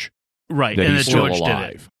George, right, that and he's that still George alive.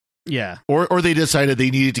 Did it. Yeah, or they decided they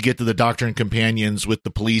needed to get to the doctor and companions with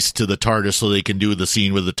the police to the TARDIS so they can do the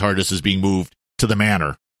scene where the TARDIS is being moved to the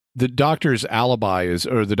manor. The doctor's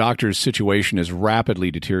the doctor's situation is rapidly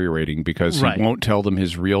deteriorating because he won't tell them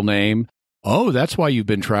his real name. Oh, that's why you've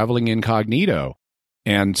been traveling incognito.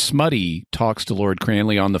 And Smutty talks to Lord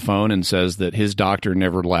Cranley on the phone and says that his doctor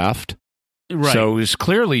never left. Right. So it's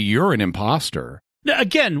clearly you're an imposter. Now,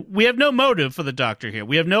 again, we have no motive for the doctor here.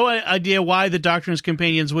 We have no idea why the doctor and his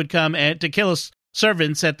companions would come to kill us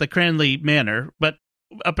servants at the Cranley Manor, but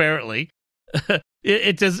apparently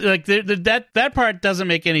it does. Like that part doesn't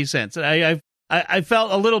make any sense. I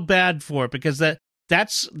felt a little bad for it because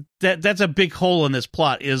that's a big hole in this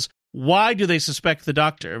plot. Is why do they suspect the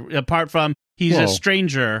doctor apart from he's a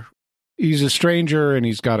stranger? He's a stranger and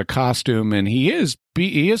he's got a costume and he is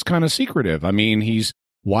kind of secretive. I mean,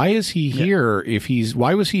 why is he here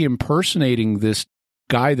why was he impersonating this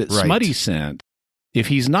guy that Smutty sent if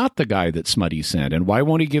he's not the guy that Smutty sent? And why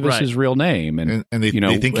won't he give us his real name? And they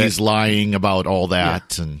think he's lying about all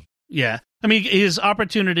that. Yeah. I mean, his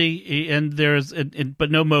opportunity and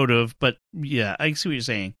but no motive. But yeah, I see what you're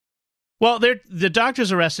saying. Well, the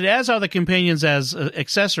doctor's arrested, as are the companions as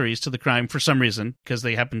accessories to the crime for some reason, because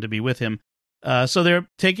they happen to be with him. So they're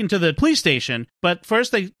taken to the police station, but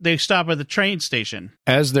first they stop at the train station.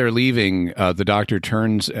 As they're leaving, the doctor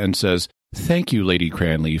turns and says, "Thank you, Lady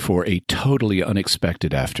Cranley, for a totally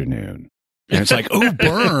unexpected afternoon." And it's like, oh,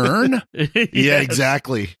 burn. Yeah,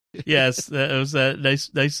 exactly. Yes, that was a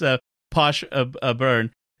nice posh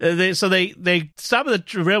burn. So they stop at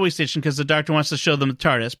the railway station because the doctor wants to show them the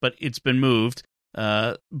TARDIS, but it's been moved.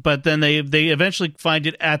 But then they eventually find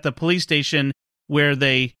it at the police station where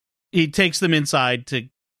he takes them inside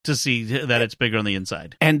to see that it's bigger on the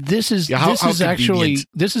inside. And this is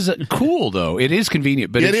cool though. It is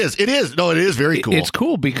convenient, but it is. No, it is very cool. It's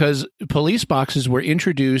cool because police boxes were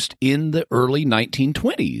introduced in the early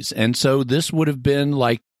 1920s, and so this would have been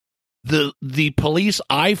like the police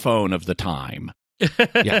iPhone of the time.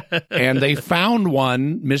 Yeah. And they found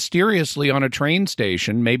one mysteriously on a train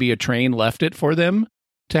station. Maybe a train left it for them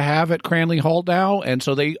to have at Cranley Hall now. And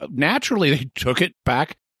so they took it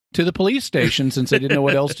back to the police station since they didn't know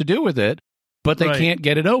what else to do with it, but they can't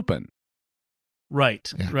get it open.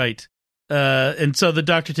 Right. Yeah. Right. And so the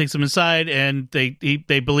doctor takes them inside and they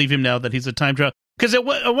believe him now that he's a time traveler. Because at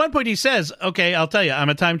one point he says, okay, I'll tell you, I'm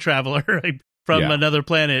a time traveler from another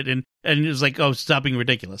planet. And it's like, oh, stop being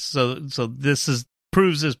ridiculous. So this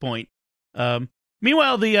proves his point.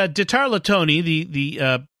 Meanwhile, the Ditar Latoni,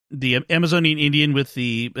 the Amazonian Indian with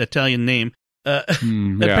the Italian name,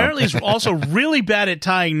 apparently is also really bad at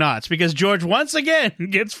tying knots because George once again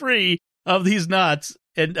gets free of these knots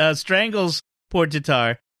and strangles poor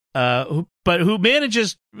Ditar, but who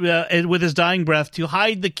manages with his dying breath to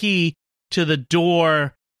hide the key to the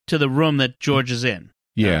door to the room that George is in.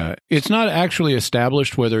 Yeah, it's not actually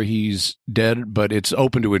established whether he's dead, but it's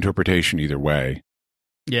open to interpretation either way.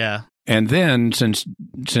 Yeah. And then, since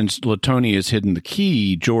Latoni has hidden the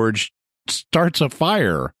key, George starts a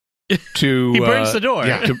fire to... he burns the door.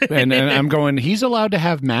 Yeah. And I'm going, he's allowed to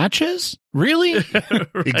have matches? Really?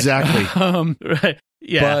 Right. Exactly. Right.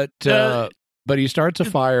 Yeah. But he starts a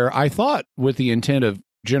fire, I thought, with the intent of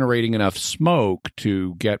generating enough smoke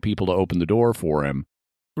to get people to open the door for him.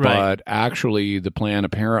 Right. But actually, the plan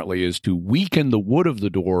apparently is to weaken the wood of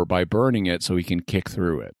the door by burning it so he can kick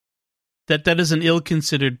through it. That is an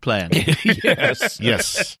ill-considered plan. Yes.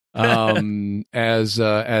 Yes.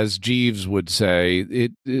 As Jeeves would say,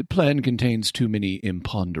 the plan contains too many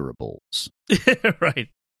imponderables. Right.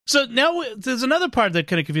 So now there's another part that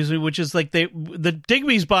kind of confuses me, which is like the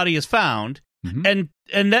Digby's body is found, and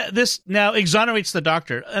this now exonerates the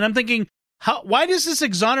doctor. And I'm thinking, why does this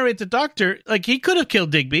exonerate the doctor? Like, he could have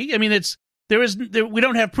killed Digby. I mean, we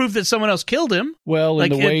don't have proof that someone else killed him. Well,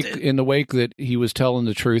 like, in the wake that he was telling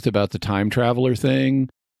the truth about the time traveler thing,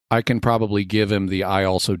 I can probably give him the "I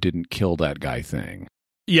also didn't kill that guy" thing.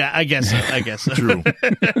 Yeah, I guess so. True.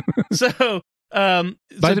 So.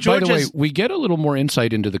 By the way, we get a little more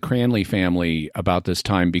insight into the Cranley family about this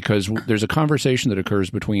time because there's a conversation that occurs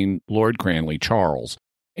between Lord Cranley, Charles,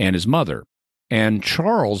 and his mother. And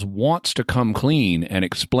Charles wants to come clean and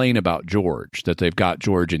explain about George, that they've got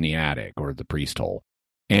George in the attic or the priest hole.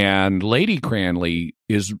 And Lady Cranley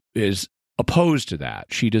is opposed to that.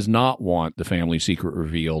 She does not want the family secret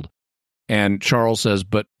revealed. And Charles says,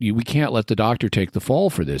 but we can't let the doctor take the fall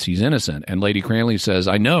for this. He's innocent. And Lady Cranley says,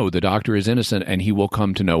 I know the doctor is innocent and he will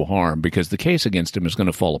come to no harm because the case against him is going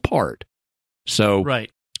to fall apart. So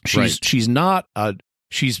she's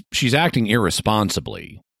acting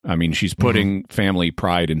irresponsibly. I mean, she's putting family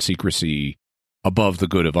pride and secrecy above the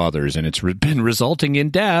good of others, and it's been resulting in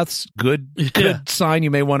deaths. Good sign.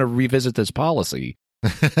 You may want to revisit this policy.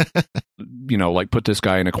 Like put this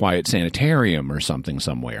guy in a quiet sanitarium or something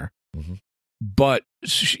somewhere. But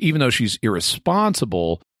even though she's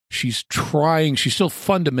irresponsible, she's still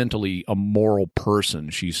fundamentally a moral person.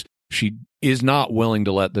 She is not willing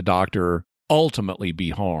to let the doctor ultimately be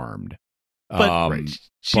harmed. But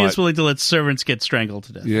she is willing to let servants get strangled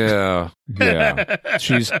to death. Yeah.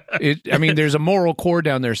 There's a moral core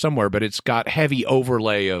down there somewhere, but it's got heavy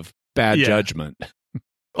overlay of bad judgment.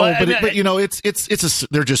 Oh, but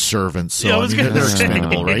they're just servants, so they're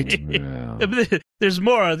expendable, right? Yeah. There's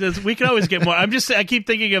more. We can always get more. I keep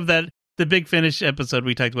thinking of the Big Finish episode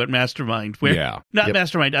we talked about, Mastermind.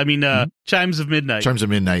 Mastermind. I mean, Chimes of Midnight. Chimes of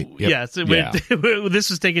Midnight. Yep.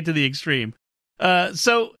 This is taken to the extreme.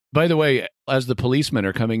 So, by the way, as the policemen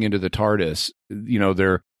are coming into the TARDIS,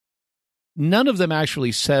 none of them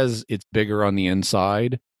actually says it's bigger on the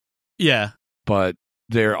inside. Yeah, but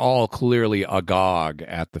they're all clearly agog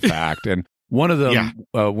at the fact. And one of them,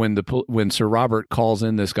 when Sir Robert calls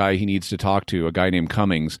in this guy he needs to talk to, a guy named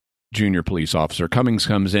Cummings, junior police officer, Cummings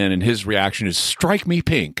comes in and his reaction is, "Strike me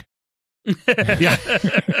pink." Yeah.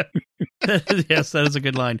 Yes, that is a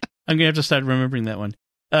good line. I'm going to have to start remembering that one.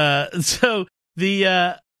 So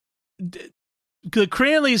the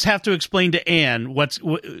Cranleys have to explain to Anne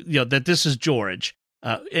that this is George.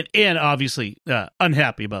 And Anne obviously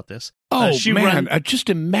unhappy about this. Just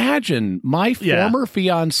imagine my former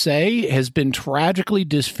fiancé has been tragically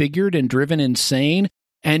disfigured and driven insane,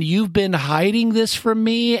 and you've been hiding this from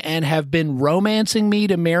me and have been romancing me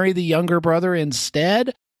to marry the younger brother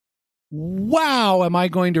instead? Wow, am I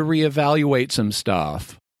going to reevaluate some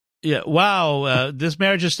stuff? Yeah, wow, this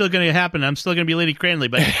marriage is still going to happen. I'm still going to be Lady Cranley,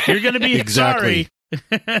 but you're going to be exactly.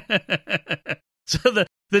 Sorry. So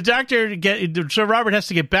the doctor Sir Robert has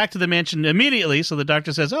to get back to the mansion immediately. So the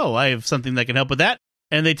doctor says, "Oh, I have something that can help with that."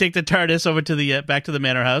 And they take the TARDIS over to the back to the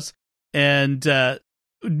manor house, and they're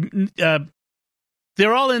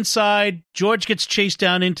all inside. George gets chased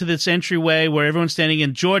down into this entryway where everyone's standing,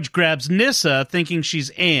 and George grabs Nyssa, thinking she's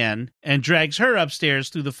Anne, and drags her upstairs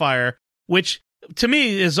through the fire, which to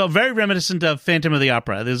me is very reminiscent of Phantom of the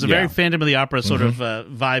Opera. There's a very Phantom of the Opera sort of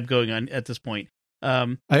vibe going on at this point.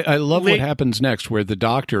 I love what happens next, where the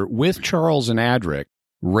doctor, with Charles and Adric,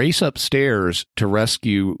 race upstairs to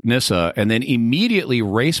rescue Nyssa, and then immediately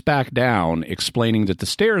race back down, explaining that the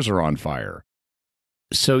stairs are on fire.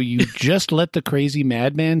 So you just let the crazy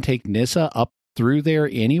madman take Nyssa up through there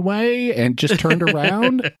anyway, and just turned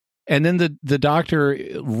around? And then the doctor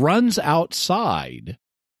runs outside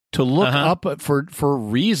to look up for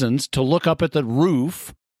reasons, to look up at the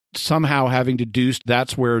roof, somehow having deduced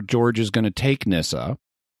that's where George is going to take Nyssa.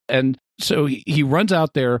 And so he runs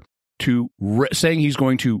out there to saying he's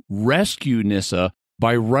going to rescue Nyssa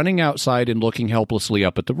by running outside and looking helplessly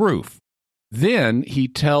up at the roof. Then he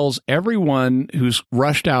tells everyone who's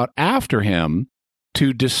rushed out after him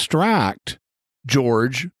to distract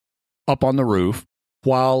George up on the roof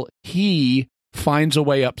while he finds a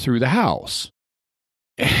way up through the house.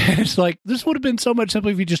 And it's like, this would have been so much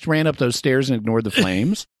simpler if you just ran up those stairs and ignored the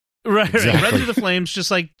flames. Right. Run through the flames,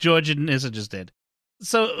 just like George and Nyssa just did.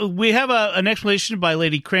 So we have an explanation by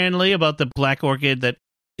Lady Cranley about the black orchid, that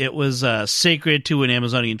it was sacred to an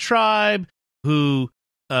Amazonian tribe who,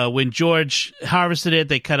 when George harvested it,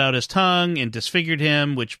 they cut out his tongue and disfigured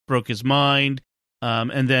him, which broke his mind.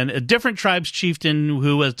 And then a different tribe's chieftain,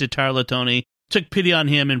 who was Ditar Latoni, took pity on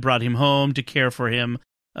him and brought him home to care for him.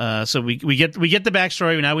 So we get the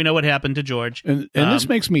backstory. Now we know what happened to George. And this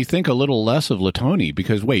makes me think a little less of Latoni,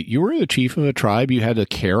 because wait, you were the chief of a tribe, you had the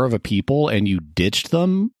care of a people, and you ditched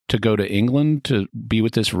them to go to England to be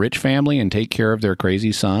with this rich family and take care of their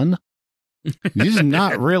crazy son? This is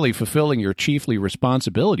not really fulfilling your chiefly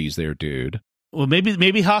responsibilities there, dude. Well,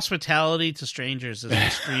 maybe hospitality to strangers is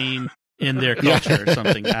extreme in their culture or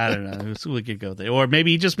something. I don't know. We could go there. Or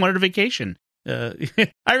maybe he just wanted a vacation.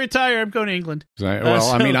 I retire. I'm going to England.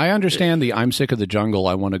 I mean, I understand I'm sick of the jungle.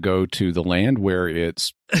 I want to go to the land where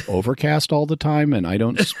it's overcast all the time and I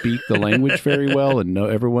don't speak the language very well and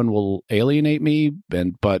everyone will alienate me.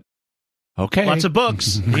 But okay. Lots of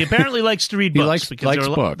books. He apparently likes to read books. He likes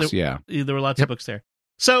books, yeah. There were lots of books there.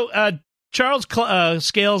 So Charles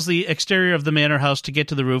scales the exterior of the manor house to get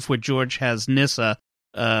to the roof where George has Nyssa.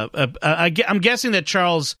 I'm guessing that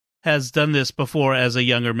Charles has done this before as a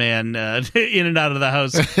younger man, in and out of the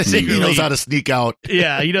house. He knows how to sneak out.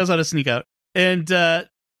 Yeah, he knows how to sneak out. And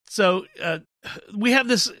so we have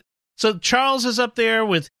this. So Charles is up there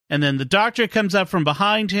and then the doctor comes up from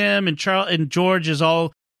behind him, and George is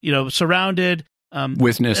all surrounded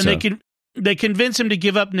with Nyssa. And they convince him to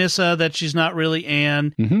give up Nyssa, that she's not really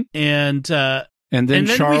Anne, and then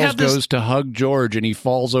Charles goes to hug George, and he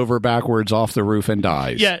falls over backwards off the roof and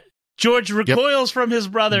dies. Yeah. George recoils from his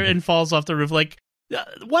brother and falls off the roof. Like,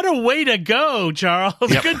 what a way to go, Charles!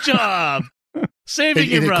 Yep. Good job saving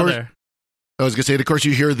your brother. Course, I was going to say, of course,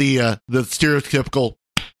 you hear the stereotypical,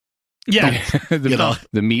 the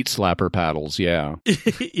meat slapper paddles. Yeah,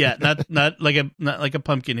 yeah, not like a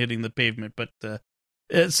pumpkin hitting the pavement, but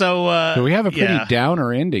so we have a pretty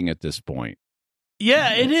downer ending at this point.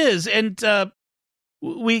 Yeah, it is, and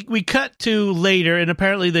we cut to later, and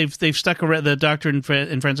apparently they've stuck around. The doctor and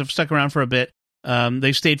friends have stuck around for a bit.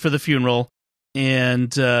 They've stayed for the funeral,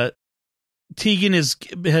 and Tegan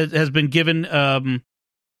has been given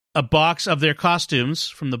a box of their costumes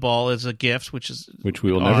from the ball as a gift, which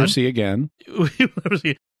we will never see again.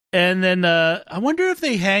 And then I wonder if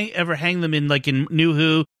they ever hang them in, like in New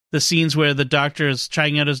Who, the scenes where the doctor is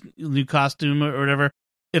trying out his new costume or whatever.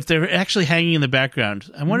 If they're actually hanging in the background,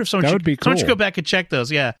 I wonder if someone would be cool. Someone should go back and check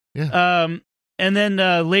those. Yeah. And then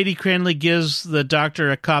Lady Cranley gives the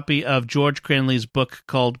doctor a copy of George Cranley's book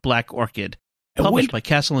called Black Orchid, published by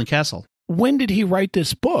Castle and Castle. When did he write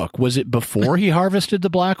this book? Was it before he harvested the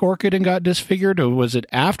Black Orchid and got disfigured, or was it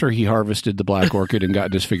after he harvested the Black Orchid and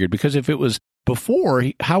got disfigured? Because if it was before,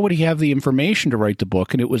 how would he have the information to write the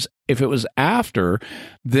book? And if it was after,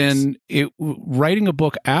 then writing a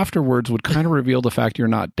book afterwards would kind of reveal the fact you're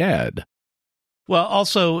not dead. Well,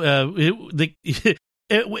 also, the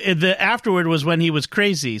afterward was when he was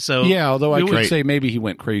crazy. So yeah, although I could say maybe he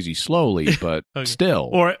went crazy slowly, but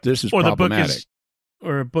still, this is problematic.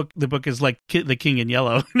 The book is like The King in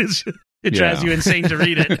Yellow. It drives you insane to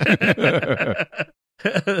read it.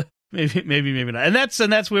 maybe not. And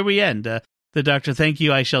that's where we end. The doctor, thank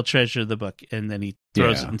you, I shall treasure the book. And then he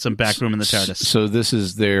throws it in some back room in the TARDIS. So this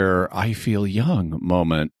is their I feel young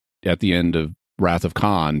moment at the end of Wrath of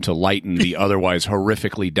Khan to lighten the otherwise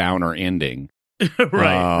horrifically downer ending.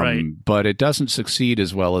 Right. But it doesn't succeed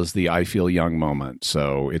as well as the I feel young moment.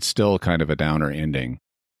 So it's still kind of a downer ending.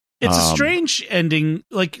 It's a strange ending.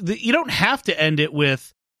 Like, you don't have to end it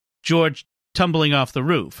with George tumbling off the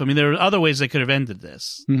roof. I mean, there are other ways they could have ended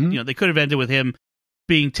this. Mm-hmm. They could have ended with him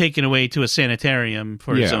being taken away to a sanitarium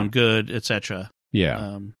for his own good, etc.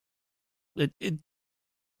 Yeah.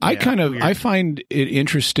 I find it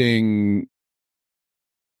interesting.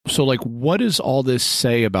 So, like, what does all this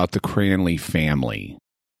say about the Cranley family?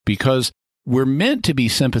 Because we're meant to be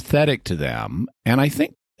sympathetic to them, and I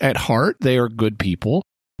think at heart they are good people.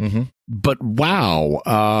 Mm-hmm. But wow,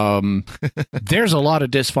 there's a lot of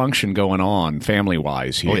dysfunction going on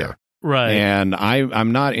family-wise here. Oh, yeah. Right. And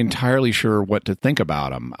I'm not entirely sure what to think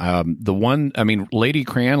about them. Lady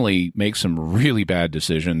Cranley makes some really bad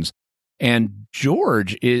decisions. And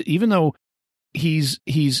George, even though he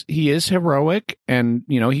is heroic and,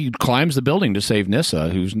 he climbs the building to save Nyssa,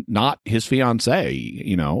 who's not his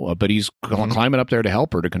fiancée, but he's climbing up there to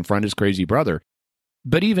help her to confront his crazy brother.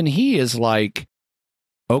 But even he is like,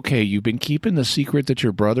 okay, you've been keeping the secret that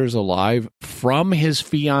your brother's alive from his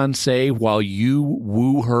fiancée while you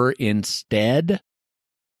woo her instead?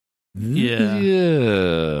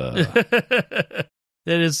 Yeah. That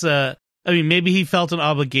is, maybe he felt an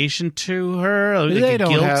obligation to her. They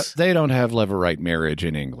don't have levirate marriage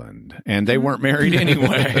in England, and they weren't married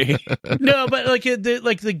anyway. No, but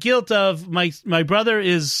the guilt of my brother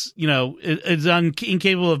is, is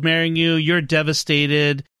incapable of marrying you. You're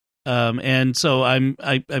devastated. And so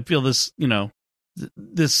I feel this,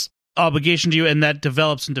 this obligation to you, and that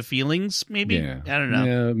develops into feelings. Maybe I don't know.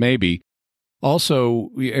 Yeah, maybe. Also,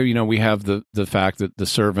 we have the fact that the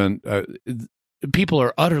servant people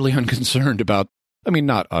are utterly unconcerned about. I mean,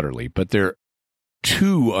 not utterly, but they're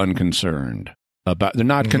too unconcerned about. They're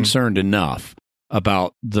not concerned enough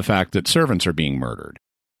about the fact that servants are being murdered,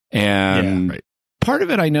 and part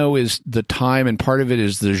of it I know is the time, and part of it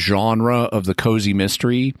is the genre of the cozy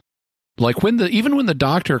mystery. Like even when the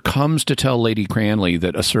doctor comes to tell Lady Cranley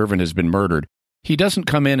that a servant has been murdered, he doesn't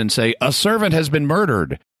come in and say, a servant has been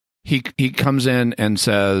murdered. He comes in and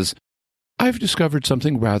says, I've discovered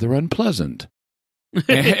something rather unpleasant.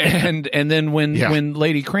 and then when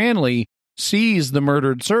Lady Cranley sees the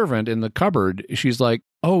murdered servant in the cupboard, she's like,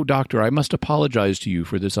 oh, doctor, I must apologize to you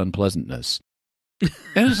for this unpleasantness.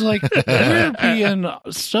 And it's like, we're being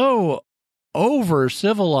so over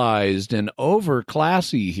civilized and over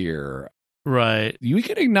classy here. Right. We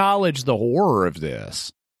can acknowledge the horror of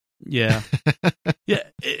this. Yeah. Yeah.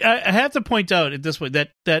 I have to point out at this point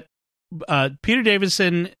that Peter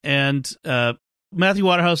Davison and Matthew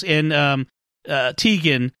Waterhouse and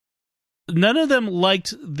Tegan, none of them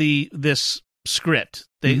liked this script.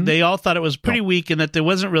 They all thought it was pretty weak and that there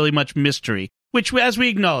wasn't really much mystery, which, as we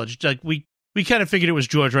acknowledged, like we kind of figured it was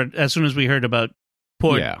George right as soon as we heard about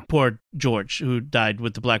poor George, who died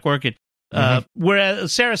with the Black Orchid.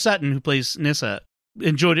 Whereas Sarah Sutton, who plays Nyssa,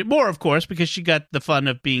 enjoyed it more, of course, because she got the fun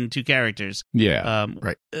of being two characters. Yeah,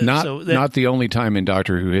 right. Not the only time in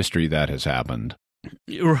Doctor Who history that has happened.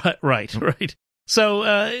 Right. So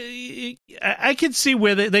I could see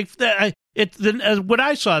where what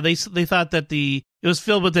I saw, they thought that it was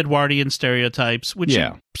filled with Edwardian stereotypes, which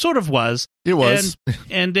it sort of was. It was,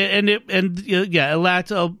 and it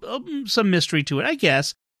lacked some mystery to it, I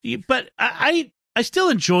guess. But I still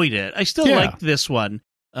enjoyed it. I still liked this one.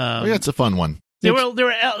 It's a fun one. There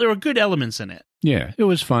were good elements in it. Yeah, it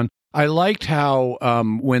was fun. I liked how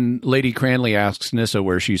when Lady Cranley asks Nyssa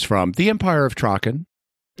where she's from, the Empire of Traken.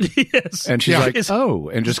 Yes. And she's like,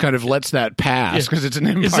 and just kind of lets that pass because it's an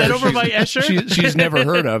empire. Is that over by Escher? She's never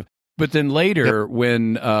heard of. But then later,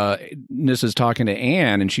 when Nyssa's talking to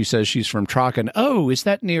Anne and she says she's from Traken, oh, is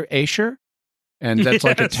that near Esher? And that's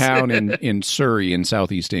like a town in Surrey in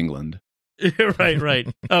southeast England. Right.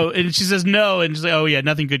 Oh, and she says no, and she's like, oh yeah,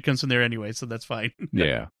 nothing good comes from there anyway, so that's fine.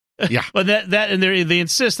 Yeah. But and they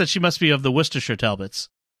insist that she must be of the Worcestershire Talbots,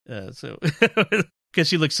 so because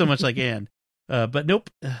she looks so much like Anne. But nope.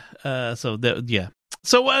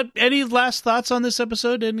 So any last thoughts on this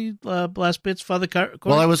episode? Any last bits, Father Cory?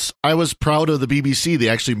 Well, I was proud of the BBC. They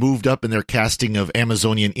actually moved up in their casting of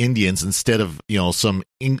Amazonian Indians instead of some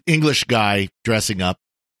English guy dressing up.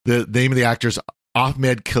 The name of the actor is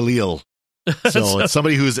Ahmed Khalil. So it's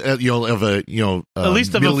somebody who's of a at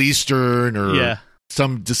least Middle Eastern or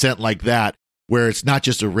some descent like that, where it's not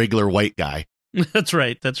just a regular white guy. That's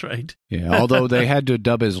right. Yeah, although they had to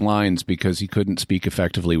dub his lines because he couldn't speak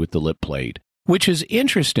effectively with the lip plate, which is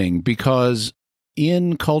interesting because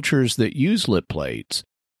in cultures that use lip plates,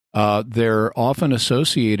 they're often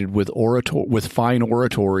associated with fine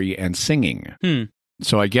oratory and singing.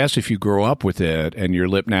 So I guess if you grow up with it and your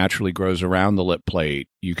lip naturally grows around the lip plate,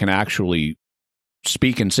 you can actually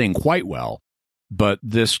speak and sing quite well. But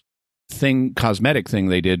this cosmetic thing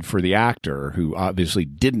they did for the actor, who obviously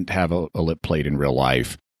didn't have a lip plate in real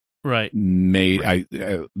life, right?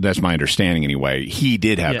 That's my understanding anyway. He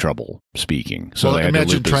did have trouble speaking, so they had to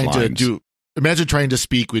lip his lines. Imagine trying to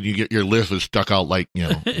speak when you get your lip stuck out way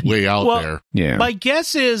out there. Yeah. My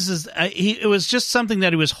guess is it was just something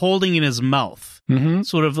that he was holding in his mouth.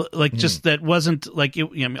 Sort of like just that wasn't like it,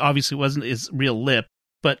 obviously it wasn't his real lip,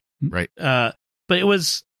 but right. But it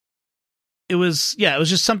was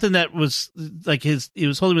just something that was like he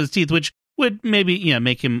was holding with his teeth, which would maybe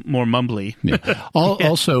make him more mumbly. Yeah.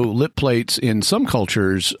 Also, lip plates in some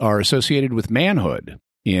cultures are associated with manhood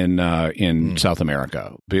in South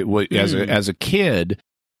America. As a kid,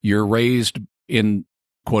 you're raised in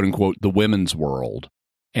quote unquote the women's world.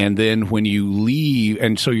 And then when you leave,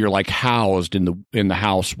 and so you're like housed in the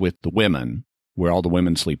house with the women, where all the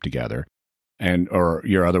women sleep together, or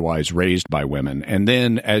you're otherwise raised by women. And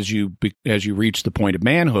then as you reach the point of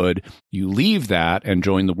manhood, you leave that and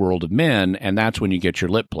join the world of men, and that's when you get your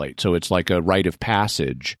lip plate. So it's like a rite of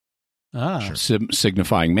passage,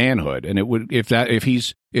 signifying manhood. And it would if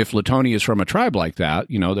Latoni is from a tribe like that,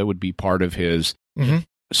 that would be part of his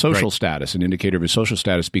social status, an indicator of his social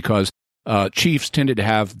status, because chiefs tended to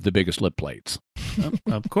have the biggest lip plates.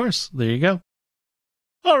 Of course. There you go.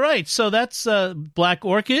 All right. So that's Black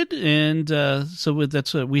Orchid. And so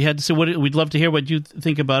that's what we had to say. We'd love to hear what you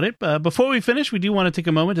think about it. Before we finish, we do want to take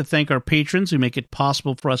a moment to thank our patrons who make it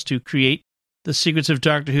possible for us to create The Secrets of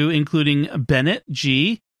Doctor Who, including Bennett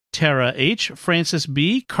G., Tara H., Francis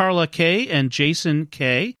B., Carla K., and Jason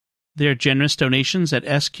K. Their generous donations at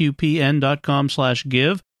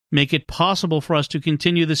sqpn.com/give make it possible for us to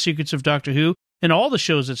continue The Secrets of Doctor Who and all the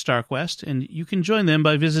shows at StarQuest, and you can join them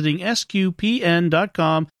by visiting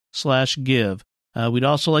sqpn.com/give. We'd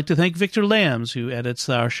also like to thank Victor Lambs, who edits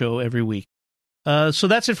our show every week. So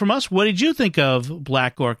that's it from us. What did you think of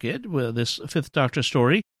Black Orchid, this Fifth Doctor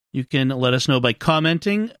story? You can let us know by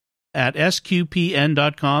commenting at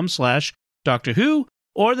sqpn.com/Doctor Who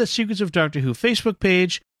or the Secrets of Doctor Who Facebook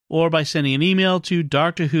page, or by sending an email to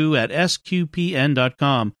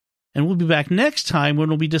doctorwho@sqpn.com. And we'll be back next time when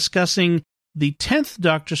we'll be discussing the 10th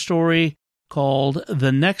Doctor story called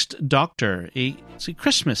The Next Doctor. It's a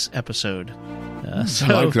Christmas episode. I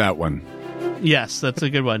like that one. Yes, that's a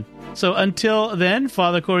good one. So until then,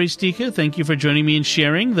 Father Corey Stika, thank you for joining me and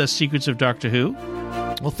sharing the Secrets of Doctor Who.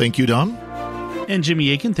 Well, thank you, Dom. And Jimmy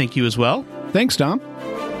Aiken, thank you as well. Thanks, Dom.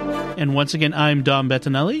 And once again, I'm Dom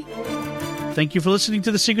Bettinelli. Thank you for listening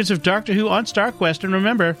to The Secrets of Doctor Who on StarQuest. And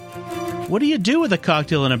remember, what do you do with a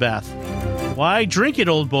cocktail in a bath? Why, drink it,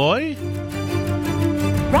 old boy.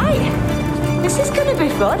 Right. This is going to be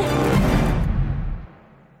fun.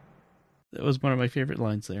 That was one of my favorite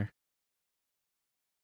lines there.